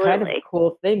 which is kind of a absolutely.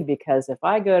 cool thing, because if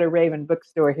I go to Raven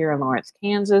Bookstore here in Lawrence,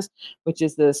 Kansas, which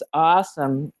is this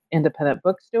awesome independent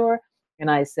bookstore,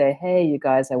 and I say, hey, you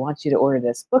guys, I want you to order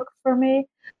this book for me.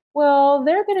 Well,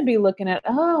 they're going to be looking at,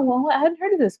 oh, well, I hadn't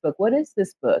heard of this book. What is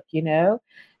this book?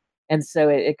 And so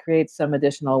it creates some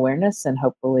additional awareness, and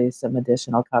hopefully some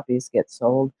additional copies get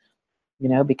sold,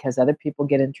 because other people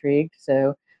get intrigued.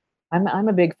 So I'm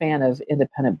a big fan of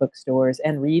independent bookstores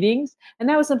and readings, and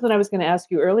that was something I was going to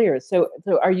ask you earlier. So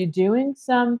are you doing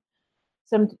some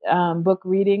book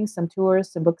readings, some tours,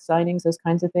 some book signings, those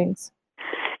kinds of things?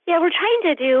 Yeah, we're trying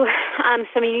to do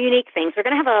some unique things. We're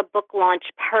going to have a book launch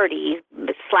party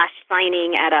 /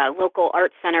 signing at a local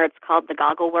art center. It's called the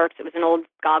Goggle Works. It was an old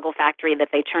goggle factory that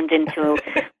they turned into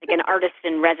like an artist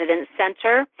in residence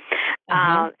center.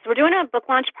 So we're doing a book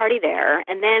launch party there.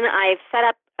 And then I've set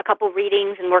up a couple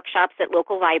readings and workshops at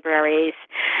local libraries.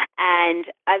 And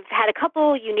I've had a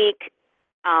couple unique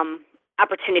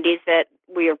opportunities that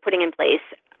we are putting in place.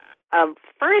 A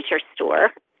furniture store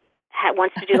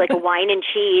wants to do like a wine and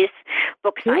cheese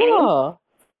book signing. Cool.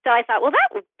 So I thought, well,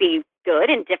 that would be good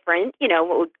and different,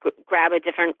 would grab a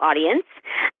different audience.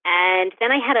 And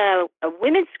then I had a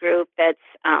women's group that's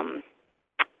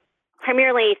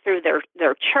primarily through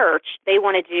their church. They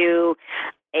want to do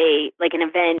an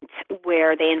event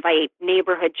where they invite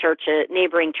neighboring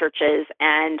churches,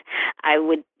 and I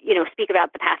would, speak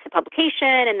about the path to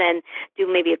publication and then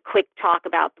do maybe a quick talk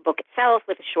about the book itself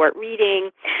with a short reading.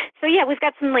 So yeah, we've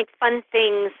got some like fun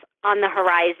things on the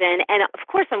horizon. And of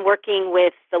course, I'm working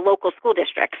with the local school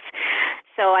districts.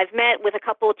 So I've met with a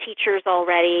couple of teachers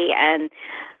already, and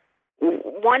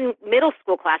one middle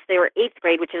school class, they were 8th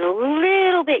grade, which is a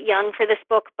little bit young for this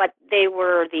book, but they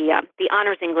were the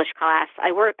honors English class.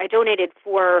 I donated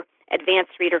 4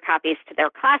 advanced reader copies to their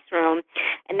classroom,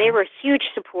 and they were a huge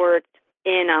support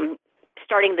in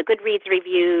starting the Goodreads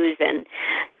reviews and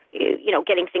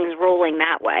getting things rolling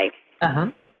that way.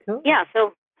 Cool. Yeah,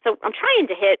 so I'm trying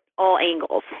to hit all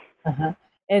angles.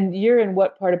 And you're in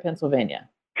what part of Pennsylvania?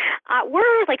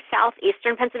 We're like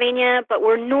southeastern Pennsylvania, but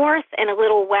we're north and a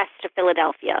little west of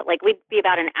Philadelphia. Like we'd be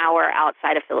about an hour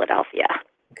outside of Philadelphia.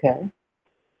 Okay.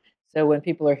 So when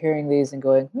people are hearing these and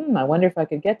going, I wonder if I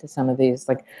could get to some of these,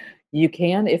 like you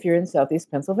can if you're in southeast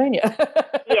Pennsylvania.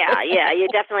 Yeah, you're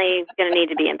definitely going to need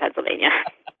to be in Pennsylvania.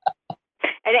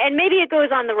 And maybe it goes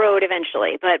on the road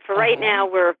eventually, but for right now,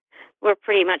 we're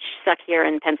pretty much stuck here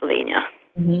in Pennsylvania.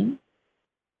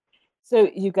 So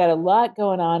you've got a lot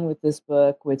going on with this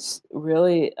book, which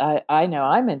really I know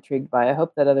I'm intrigued by. I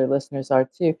hope that other listeners are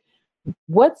too.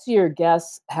 What's your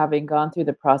guess, having gone through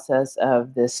the process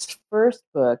of this first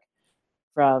book,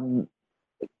 from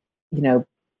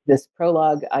this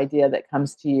prologue idea that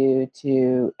comes to you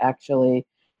to actually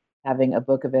having a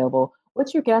book available?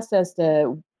 What's your guess as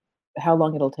to how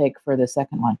long it'll take for the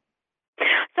second one?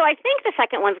 So I think the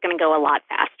second one's going to go a lot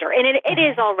faster, and it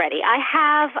is already. I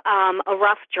have a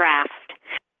rough draft.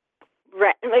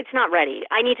 It's not ready.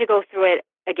 I need to go through it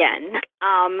again.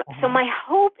 So my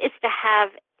hope is to have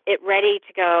it ready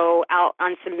to go out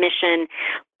on submission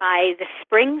by the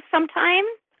spring sometime.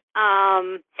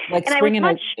 Like spring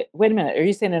wait a minute, are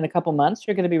you saying in a couple months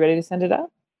you're going to be ready to send it out?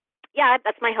 Yeah,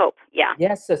 that's my hope. Yeah.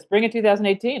 Yes, so spring of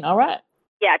 2018. All right.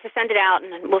 Yeah, to send it out,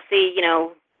 and we'll see,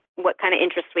 what kind of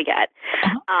interest we get.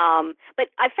 But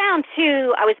I found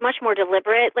too, I was much more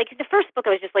deliberate. Like the first book,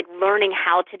 I was just like learning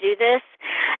how to do this.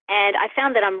 And I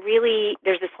found that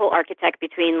there's this whole architect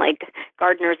between like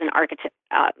gardeners and architects,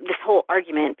 this whole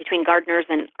argument between gardeners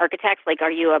and architects. Like,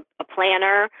 are you a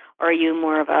planner, or are you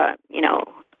more of a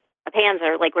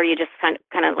panzer, like where you just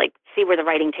kind of like see where the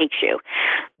writing takes you?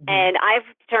 And I've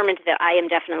determined that I am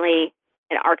definitely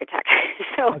an architect.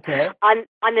 So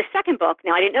on the second book,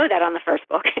 now I didn't know that on the first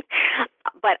book,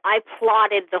 but I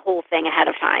plotted the whole thing ahead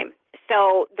of time.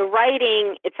 So the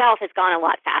writing itself has gone a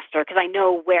lot faster because I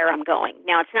know where I'm going.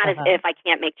 Now it's not as if I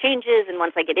can't make changes, and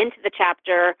once I get into the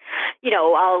chapter,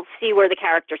 I'll see where the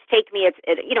characters take me.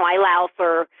 I allow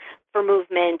for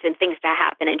movement and things to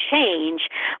happen and change,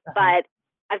 but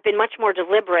I've been much more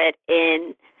deliberate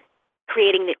in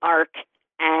creating the arc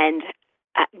and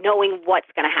knowing what's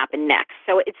going to happen next.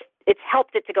 So it's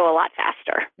helped it to go a lot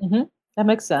faster. That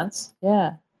makes sense.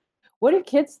 Yeah. What do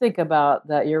kids think about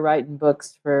that you're writing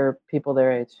books for people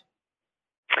their age?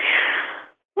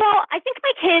 Well, I think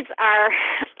my kids are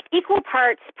equal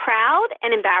parts proud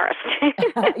and embarrassed.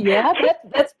 Yeah,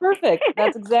 that's perfect.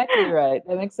 That's exactly right.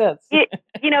 That makes sense.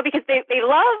 Because they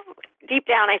love, deep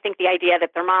down, I think, the idea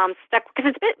that their mom's stuck,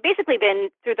 because it's basically been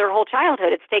through their whole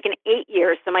childhood. It's taken 8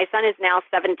 years. So my son is now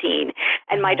 17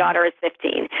 and my daughter is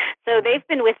 15. So they've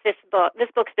been with this book. This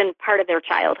book's been part of their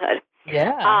childhood.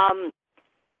 Yeah.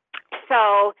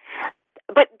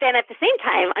 But then at the same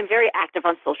time, I'm very active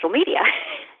on social media.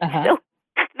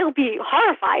 They'll be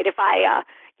horrified if I,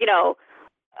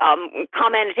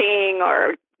 commenting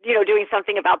or, doing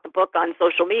something about the book on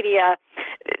social media.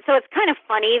 So it's kind of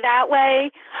funny that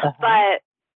way. But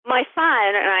my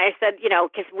son and I said,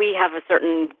 because we have a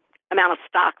certain amount of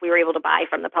stock we were able to buy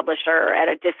from the publisher at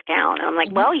a discount. And I'm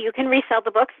like, well, you can resell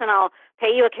the books and I'll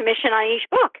pay you a commission on each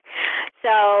book.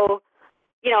 So,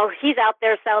 he's out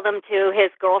there selling them to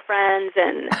his girlfriends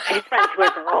and his friends who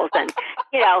are girls. And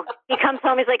he comes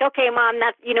home, he's like, okay, Mom,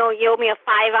 that's, you owe me a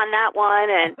 5 on that one.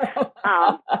 And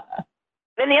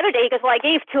then the other day he goes, well, I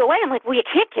gave 2 away. I'm like, well, you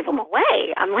can't give them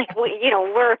away. I'm like, well,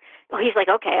 he's like,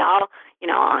 okay,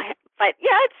 but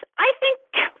yeah, I think,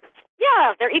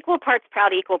 yeah, they're equal parts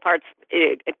proud, equal parts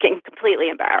getting completely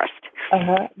embarrassed.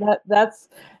 That's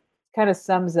kind of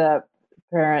sums up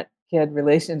parent-kid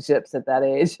relationships at that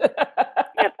age.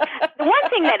 Yep. The one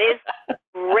thing that is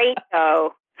great,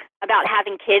 though, about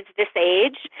having kids this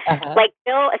age, like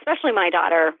Bill, especially my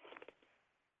daughter,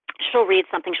 she'll read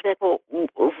something, she'll be like,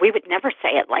 well, we would never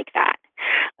say it like that.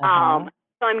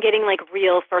 So I'm getting like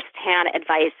real firsthand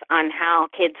advice on how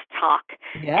kids talk.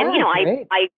 Yeah, and,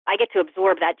 I get to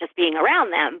absorb that just being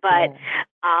around them, but,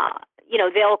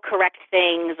 they'll correct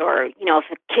things, or, if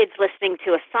a kid's listening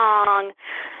to a song,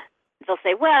 they'll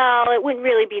say, well, it wouldn't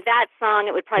really be that song.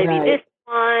 It would probably be this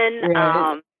one.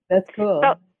 Right. That's cool.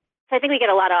 So I think we get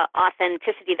a lot of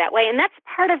authenticity that way. And that's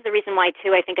part of the reason why,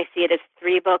 too, I think I see it as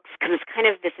 3 books, because it's kind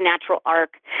of this natural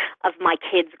arc of my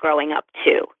kids growing up,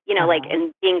 too, like,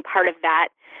 and being part of that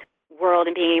world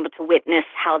and being able to witness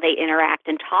how they interact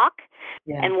and talk.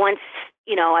 Yeah. And once,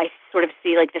 I sort of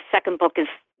see like the second book is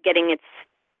getting its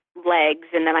legs,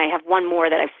 and then I have one more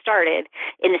that I've started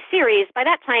in the series. By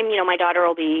that time, my daughter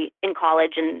will be in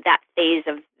college, and that phase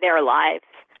of their lives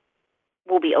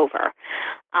will be over.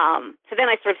 So then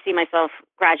I sort of see myself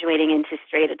graduating into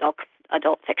straight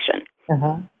adult fiction.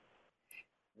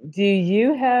 Do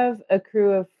you have a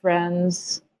crew of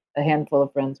friends, a handful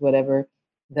of friends, whatever,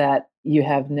 that you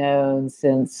have known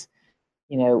since,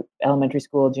 elementary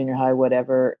school, junior high,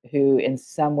 whatever, who in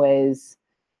some ways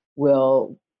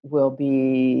will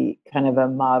be kind of a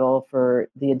model for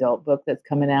the adult book that's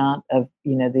coming out of,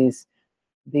 these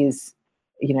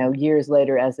years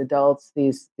later as adults,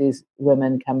 these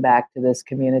women come back to this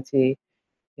community?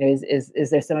 Is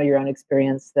there some of your own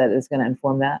experience that is going to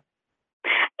inform that?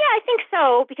 Yeah, I think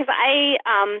so, because I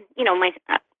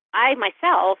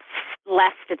myself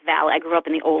left the Valley. I grew up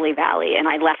in the Ole Valley, and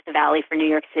I left the Valley for New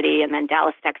York City, and then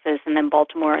Dallas, Texas, and then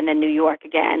Baltimore, and then New York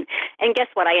again. And guess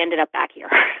what? I ended up back here.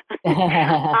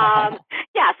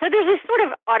 Yeah, so there's this sort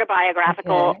of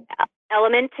autobiographical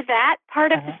element to that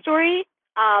part of the story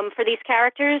for these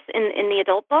characters in the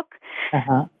adult book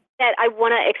that I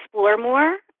want to explore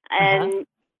more, and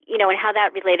and how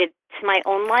that related to my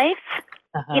own life,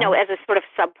 as a sort of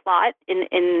subplot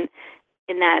in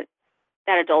that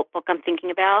adult book I'm thinking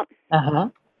about.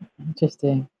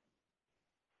 Interesting.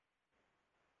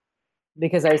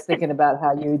 Because I was thinking about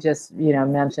how you just,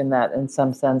 mentioned that in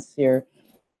some sense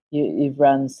you've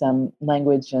run some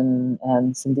language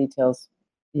and some details,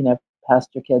 past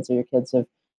your kids, or your kids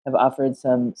have offered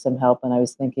some help. And I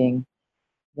was thinking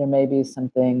there may be some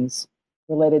things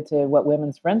related to what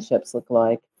women's friendships look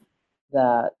like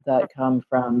that come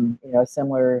from, a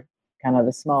similar kind of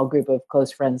a small group of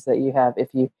close friends that you have,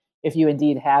 if you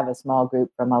indeed have a small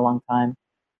group from a long time.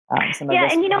 And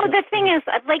the thing is,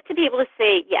 I'd like to be able to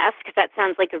say yes, because that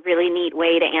sounds like a really neat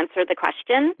way to answer the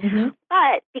question.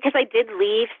 But because I did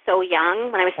leave so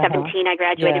young, when I was 17, I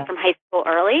graduated from high school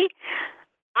early.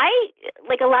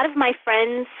 Like a lot of my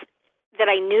friends that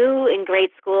I knew in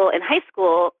grade school and high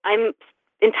school, I'm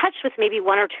in touch with maybe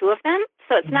 1 or 2 of them.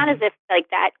 So it's not as if like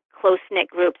that close-knit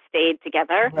group stayed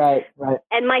together. Right.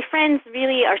 And my friends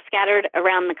really are scattered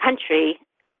around the country.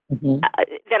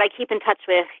 That I keep in touch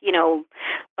with,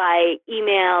 by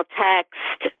email,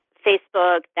 text,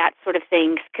 Facebook, that sort of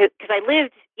thing. Because I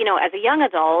lived, as a young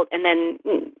adult, and then,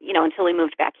 until we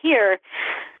moved back here,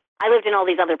 I lived in all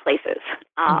these other places.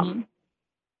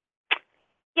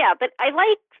 Yeah, but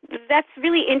that's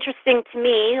really interesting to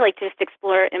me, like to just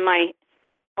explore it in my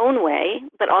own way,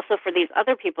 but also for these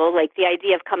other people, like the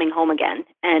idea of coming home again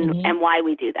and why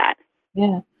we do that.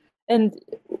 Yeah. And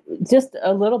just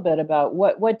a little bit about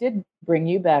what did bring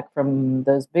you back from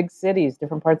those big cities,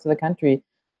 different parts of the country,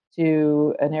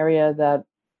 to an area that,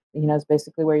 is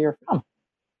basically where you're from.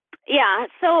 Yeah,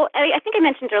 so I think I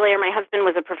mentioned earlier, my husband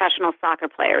was a professional soccer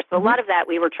player. So a lot of that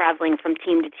we were traveling from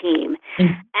team to team.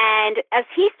 And as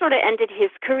he sort of ended his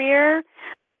career,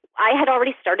 I had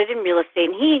already started in real estate,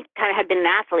 and he kind of had been an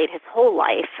athlete his whole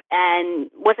life and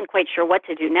wasn't quite sure what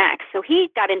to do next. So he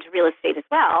got into real estate as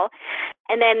well.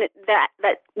 And then that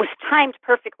was timed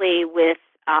perfectly with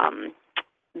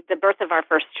the birth of our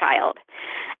first child.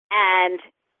 And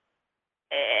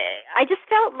I just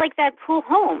felt like that pull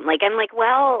home. Like, I'm like,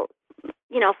 well,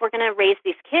 if we're going to raise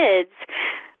these kids,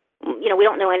 we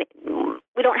don't know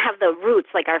we don't have the roots,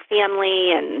 like our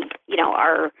family and,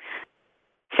 our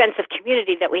sense of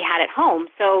community that we had at home.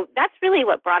 So that's really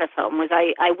what brought us home. Was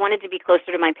I wanted to be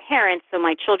closer to my parents so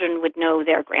my children would know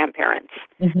their grandparents.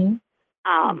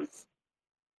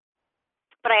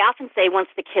 but I often say once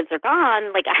the kids are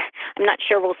gone, like I'm not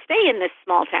sure we'll stay in this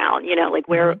small town, like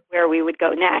where we would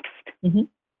go next. Mm-hmm.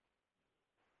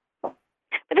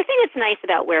 But the thing that's nice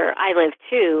about where I live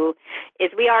too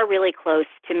is we are really close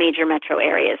to major metro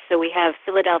areas. So we have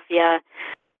Philadelphia,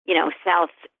 south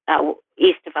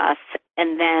east of us,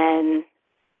 and then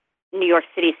New York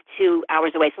City's 2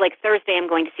 hours away. So like Thursday, I'm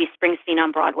going to see Springsteen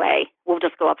on Broadway. We'll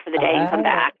just go up for the day and come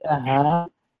back.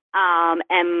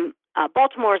 And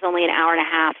Baltimore is only an hour and a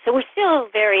half. So we're still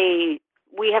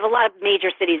we have a lot of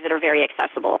major cities that are very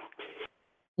accessible.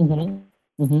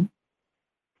 Mm-hmm. Mm-hmm.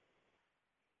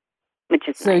 Which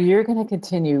is so nice. You're going to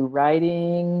continue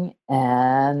writing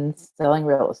and selling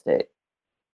real estate.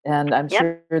 And I'm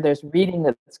sure there's reading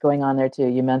that's going on there too.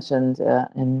 You mentioned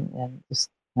in just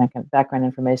kind of background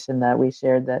information that we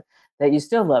shared that you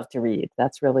still love to read.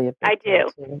 That's really a big I do.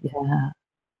 Too. Yeah.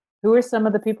 Who are some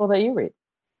of the people that you read?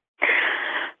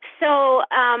 So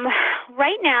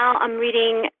right now I'm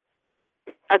reading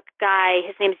a guy,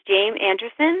 his name's James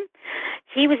Anderson.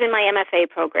 He was in my MFA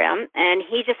program, and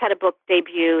he just had a book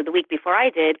debut the week before I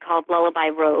did called Lullaby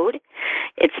Road.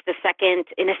 It's the second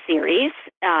in a series,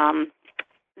 and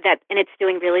it's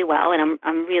doing really well, and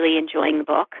I'm really enjoying the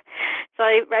book. So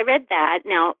I read that.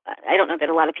 Now, I don't know that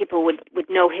a lot of people would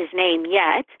know his name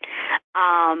yet.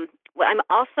 Well, I'm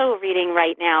also reading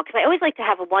right now, because I always like to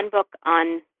have one book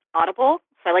on Audible,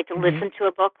 so I like to listen to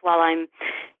a book while I'm,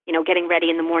 getting ready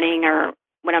in the morning or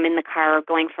when I'm in the car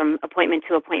going from appointment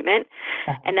to appointment.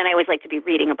 And then I always like to be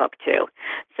reading a book too.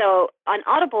 So on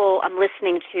Audible, I'm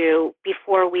listening to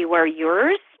Before We Were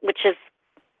Yours, which is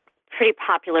a pretty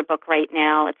popular book right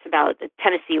now. It's about the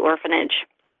Tennessee orphanage.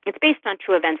 It's based on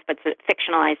true events, but it's a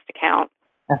fictionalized account.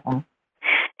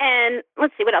 And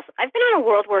let's see, what else? I've been on a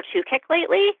World War II kick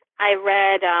lately. I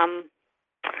read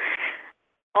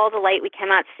All the Light We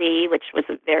Cannot See, which was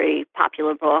a very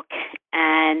popular book.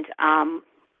 And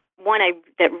one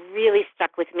that really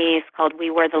stuck with me is called We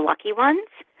Were the Lucky Ones.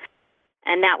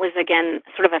 And that was, again,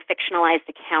 sort of a fictionalized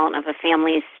account of a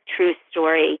family's true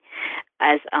story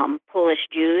as Polish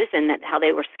Jews, and how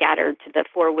they were scattered to the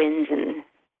four winds and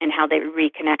how they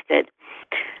reconnected.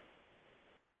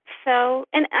 So,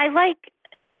 and I like,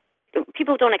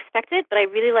 people don't expect it, but I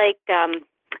really like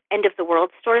end of the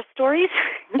world stories.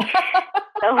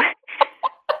 So,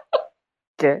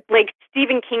 like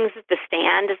Stephen King's The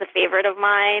Stand is a favorite of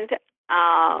mine.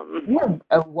 A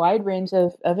wide range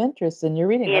of interests in your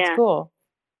reading. Yeah. That's cool.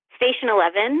 Station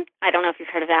 11. I don't know if you've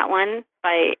heard of that one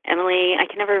by Emily. I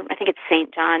think it's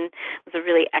St. John. It was a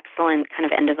really excellent kind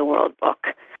of end of the world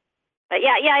book. But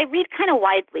yeah, I read kind of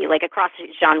widely, like across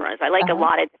genres. I like a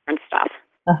lot of different stuff.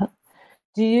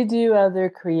 Do you do other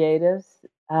creative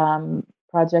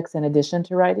projects in addition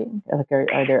to writing? Like,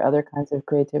 are there other kinds of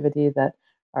creativity that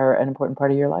are an important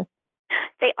part of your life?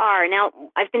 They are. Now,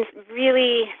 I've been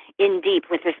really in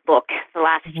deep with this book the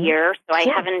last year, so I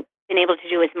haven't been able to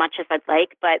do as much as I'd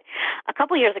like. But a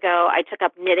couple years ago, I took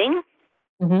up knitting,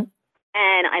 and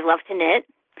I love to knit.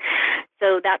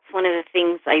 So that's one of the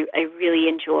things I really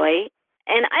enjoy.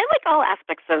 And I like all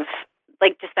aspects of,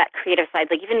 like, just that creative side.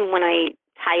 Like, even when I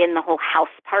tie in the whole house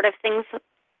part of things,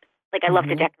 like, I love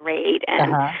to decorate.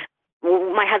 And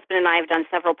my husband and I have done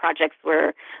several projects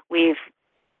where we've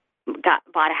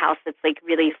bought a house that's like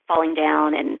really falling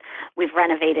down, and we've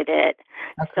renovated it.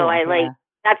 So I like,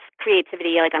 that's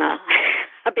creativity, like on a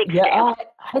big scale.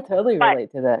 I totally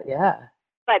relate to that. Yeah.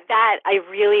 But that I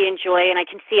really enjoy, and I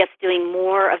can see us doing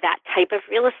more of that type of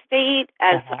real estate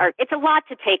as it's a lot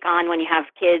to take on when you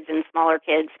have kids and smaller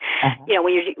kids.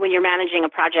 When you're managing a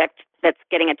project that's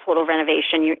getting a total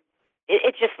renovation,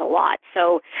 it's just a lot.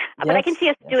 So, but I can see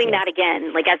us doing that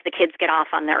again, like as the kids get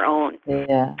off on their own.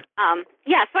 Yeah.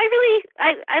 So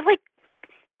I like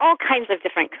all kinds of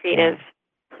different creative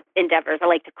endeavors. I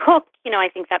like to cook. I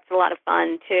think that's a lot of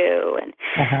fun too, and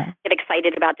get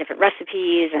excited about different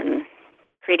recipes and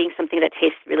creating something that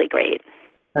tastes really great.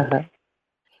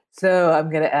 So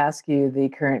I'm going to ask you the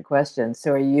current question.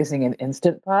 So are you using an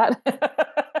Instant Pot?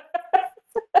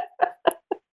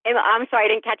 I'm sorry, I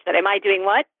didn't catch that. Am I doing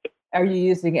what? Are you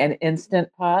using an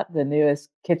Instant Pot, the newest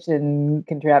kitchen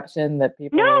contraption that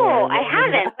people? No, I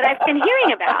haven't, but I've been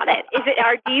hearing about it.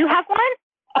 Do you have one?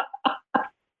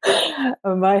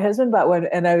 My husband bought one,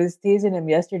 and I was teasing him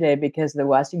yesterday because the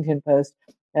Washington Post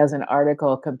has an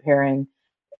article comparing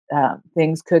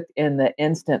things cooked in the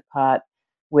Instant Pot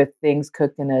with things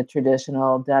cooked in a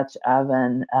traditional Dutch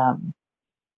oven,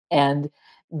 and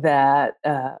that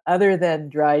other than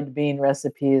dried bean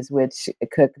recipes, which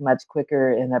cook much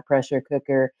quicker in a pressure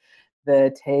cooker,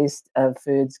 the taste of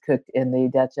foods cooked in the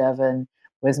Dutch oven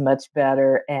was much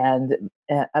better. And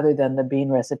other than the bean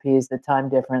recipes, the time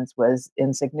difference was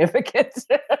insignificant.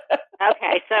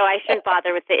 Okay, so I shouldn't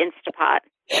bother with the Instapot.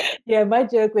 Yeah, my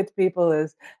joke with people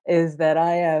is that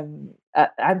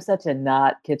I'm such a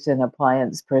not kitchen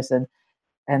appliance person,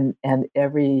 and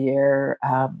every year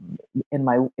in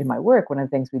my work, one of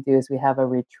the things we do is we have a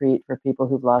retreat for people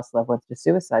who've lost loved ones to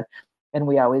suicide, and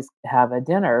we always have a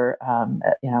dinner.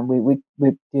 We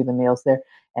do the meals there,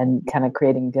 and kind of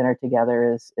creating dinner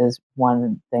together is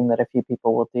one thing that a few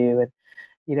people will do, and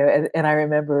and I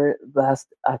remember last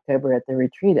October at the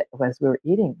retreat, as we were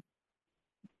eating,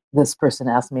 this person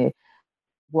asked me,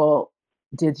 well,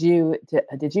 did you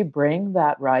bring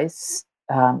that rice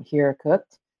here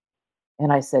cooked?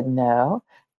 And I said, no.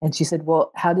 And she said,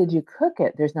 well, how did you cook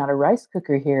it? There's not a rice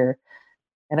cooker here.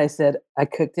 And I said, I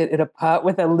cooked it in a pot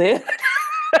with a lid.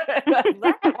 And I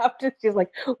laughed. And she's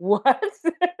like, what?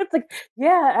 It's like,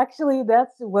 yeah, actually,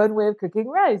 that's one way of cooking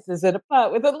rice is in a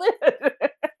pot with a lid.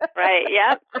 Right.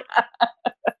 Yep.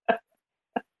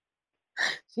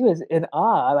 She was in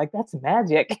awe. Like, that's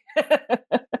magic.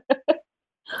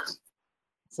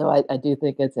 So I do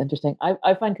think it's interesting.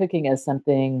 I find cooking as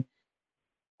something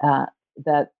uh,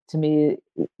 that to me,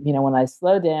 when I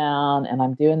slow down and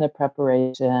I'm doing the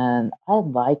preparation, I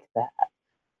like that.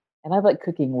 And I like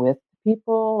cooking with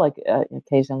people, like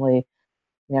occasionally,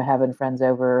 having friends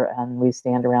over and we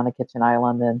stand around the kitchen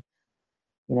island and,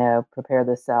 prepare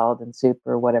the salad and soup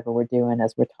or whatever we're doing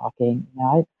as we're talking.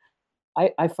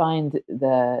 I find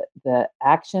the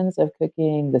actions of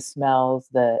cooking, the smells,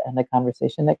 and the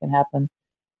conversation that can happen,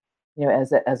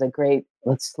 as a great,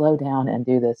 let's slow down and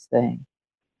do this thing.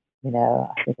 I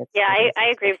think Yeah, it is I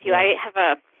a agree with special you. way. I have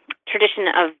a tradition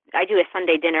of I do a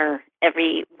Sunday dinner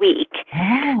every week.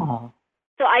 Oh,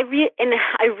 So I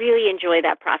really enjoy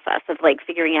that process of like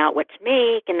figuring out what to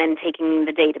make and then taking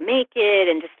the day to make it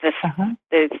and just uh-huh.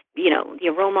 the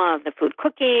aroma of the food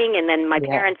cooking, and then my Yeah.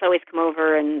 parents always come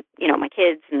over, and my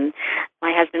kids and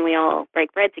my husband, we all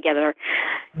break bread together.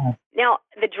 Yeah. Now,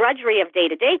 the drudgery of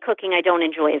day-to-day cooking I don't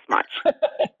enjoy as much.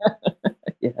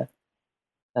 Yeah,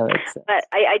 that makes But sense.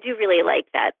 I do really like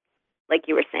that, like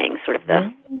you were saying, sort of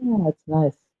the Yeah, that's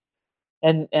nice.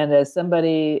 And as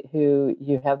somebody who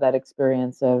you have that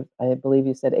experience of, I believe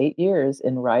you said 8 years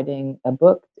in writing a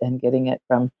book and getting it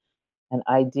from an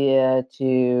idea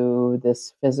to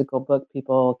this physical book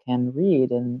people can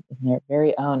read in their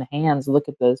very own hands, look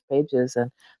at those pages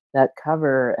and that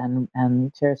cover and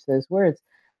cherish those words,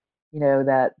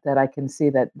 that I can see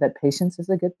that patience is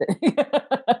a good thing.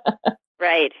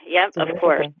 right. Yep, It's a of very good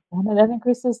course. thing, and that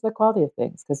increases the quality of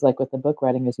things. Because, like, with the book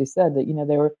writing, as you said, that,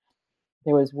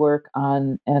 there was work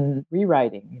on and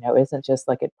rewriting, isn't just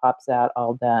like it pops out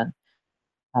all done,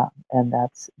 and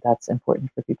that's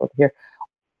important for people to hear.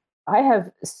 I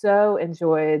have so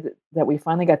enjoyed that we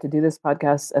finally got to do this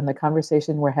podcast and the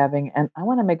conversation we're having, and I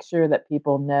wanna make sure that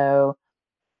people know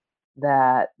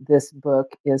that this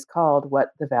book is called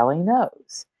What the Valley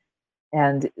Knows.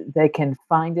 And they can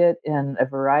find it in a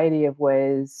variety of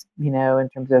ways, in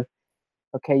terms of,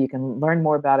 okay, you can learn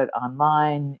more about it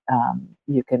online.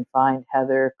 You can find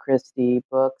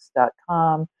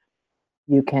heatherchristiebooks.com.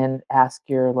 You can ask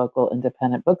your local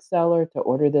independent bookseller to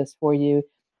order this for you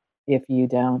if you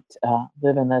don't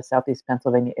live in the Southeast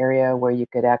Pennsylvania area where you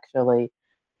could actually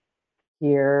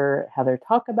hear Heather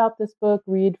talk about this book,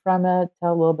 read from it,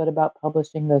 tell a little bit about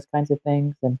publishing, those kinds of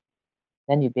things. And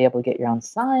then you'd be able to get your own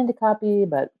signed copy.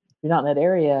 But if you're not in that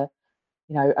area,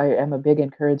 I am a big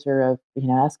encourager of,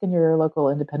 asking your local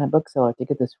independent bookseller to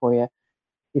get this for you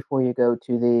before you go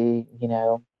to the,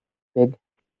 big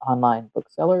online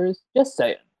booksellers. Just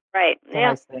saying. Right. It's a Yeah,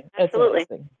 nice thing. It's a nice absolutely.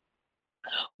 thing.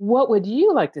 What would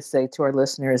you like to say to our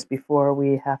listeners before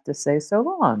we have to say so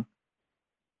long?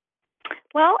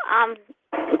 Well,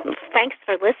 thanks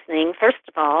for listening, first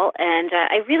of all. And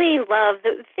I really love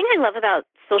the thing I love about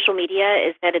social media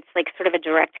is that it's like sort of a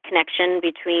direct connection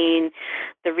between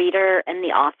the reader and the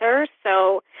author.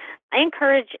 So I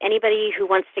encourage anybody who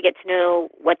wants to get to know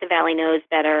What the Valley Knows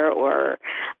better, or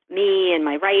me and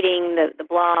my writing, the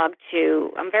blog,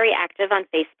 I'm very active on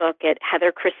Facebook at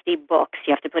Heather Christie Books.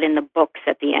 You have to put in the books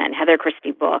at the end, Heather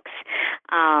Christie Books.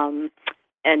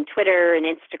 And Twitter and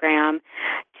Instagram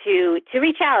to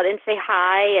reach out and say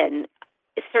hi. And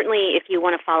certainly if you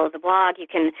want to follow the blog, you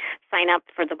can sign up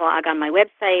for the blog on my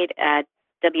website at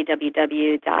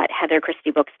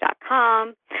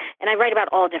www.heatherchristiebooks.com. And I write about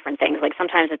all different things. Like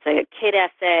sometimes it's a kid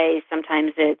essay,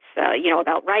 sometimes it's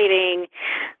about writing,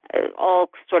 all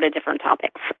sort of different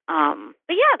topics.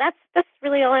 But yeah, that's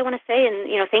really all I want to say. And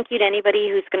thank you to anybody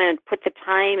who's going to put the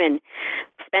time and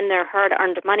spend their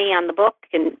hard-earned money on the book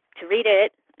and to read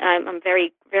it. I'm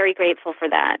very, very grateful for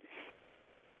that.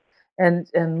 And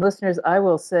listeners, I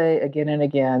will say again and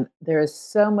again, there is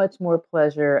so much more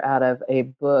pleasure out of a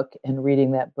book and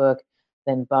reading that book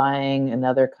than buying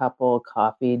another couple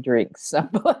coffee drinks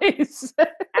someplace.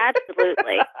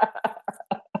 Absolutely.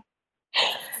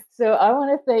 So I want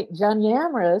to thank John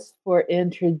Yamris for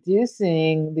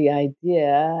introducing the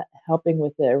idea, helping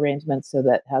with the arrangements so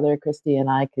that Heather, Christy,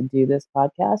 and I could do this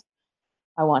podcast.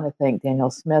 I want to thank Daniel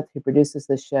Smith, who produces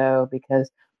the show, because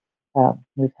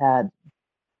we've had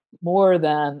more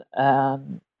than a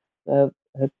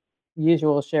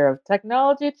usual share of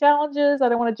technology challenges. I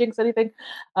don't want to jinx anything.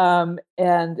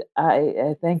 And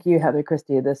I thank you, Heather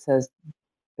Christie. This has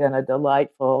been a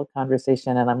delightful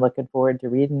conversation, and I'm looking forward to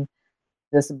reading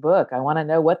this book. I want to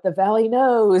know what the Valley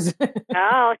knows.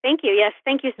 Oh, thank you. Yes,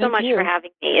 thank you so Thank much for you.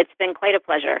 having me. It's been quite a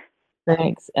pleasure.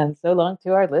 Thanks. And so long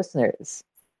to our listeners.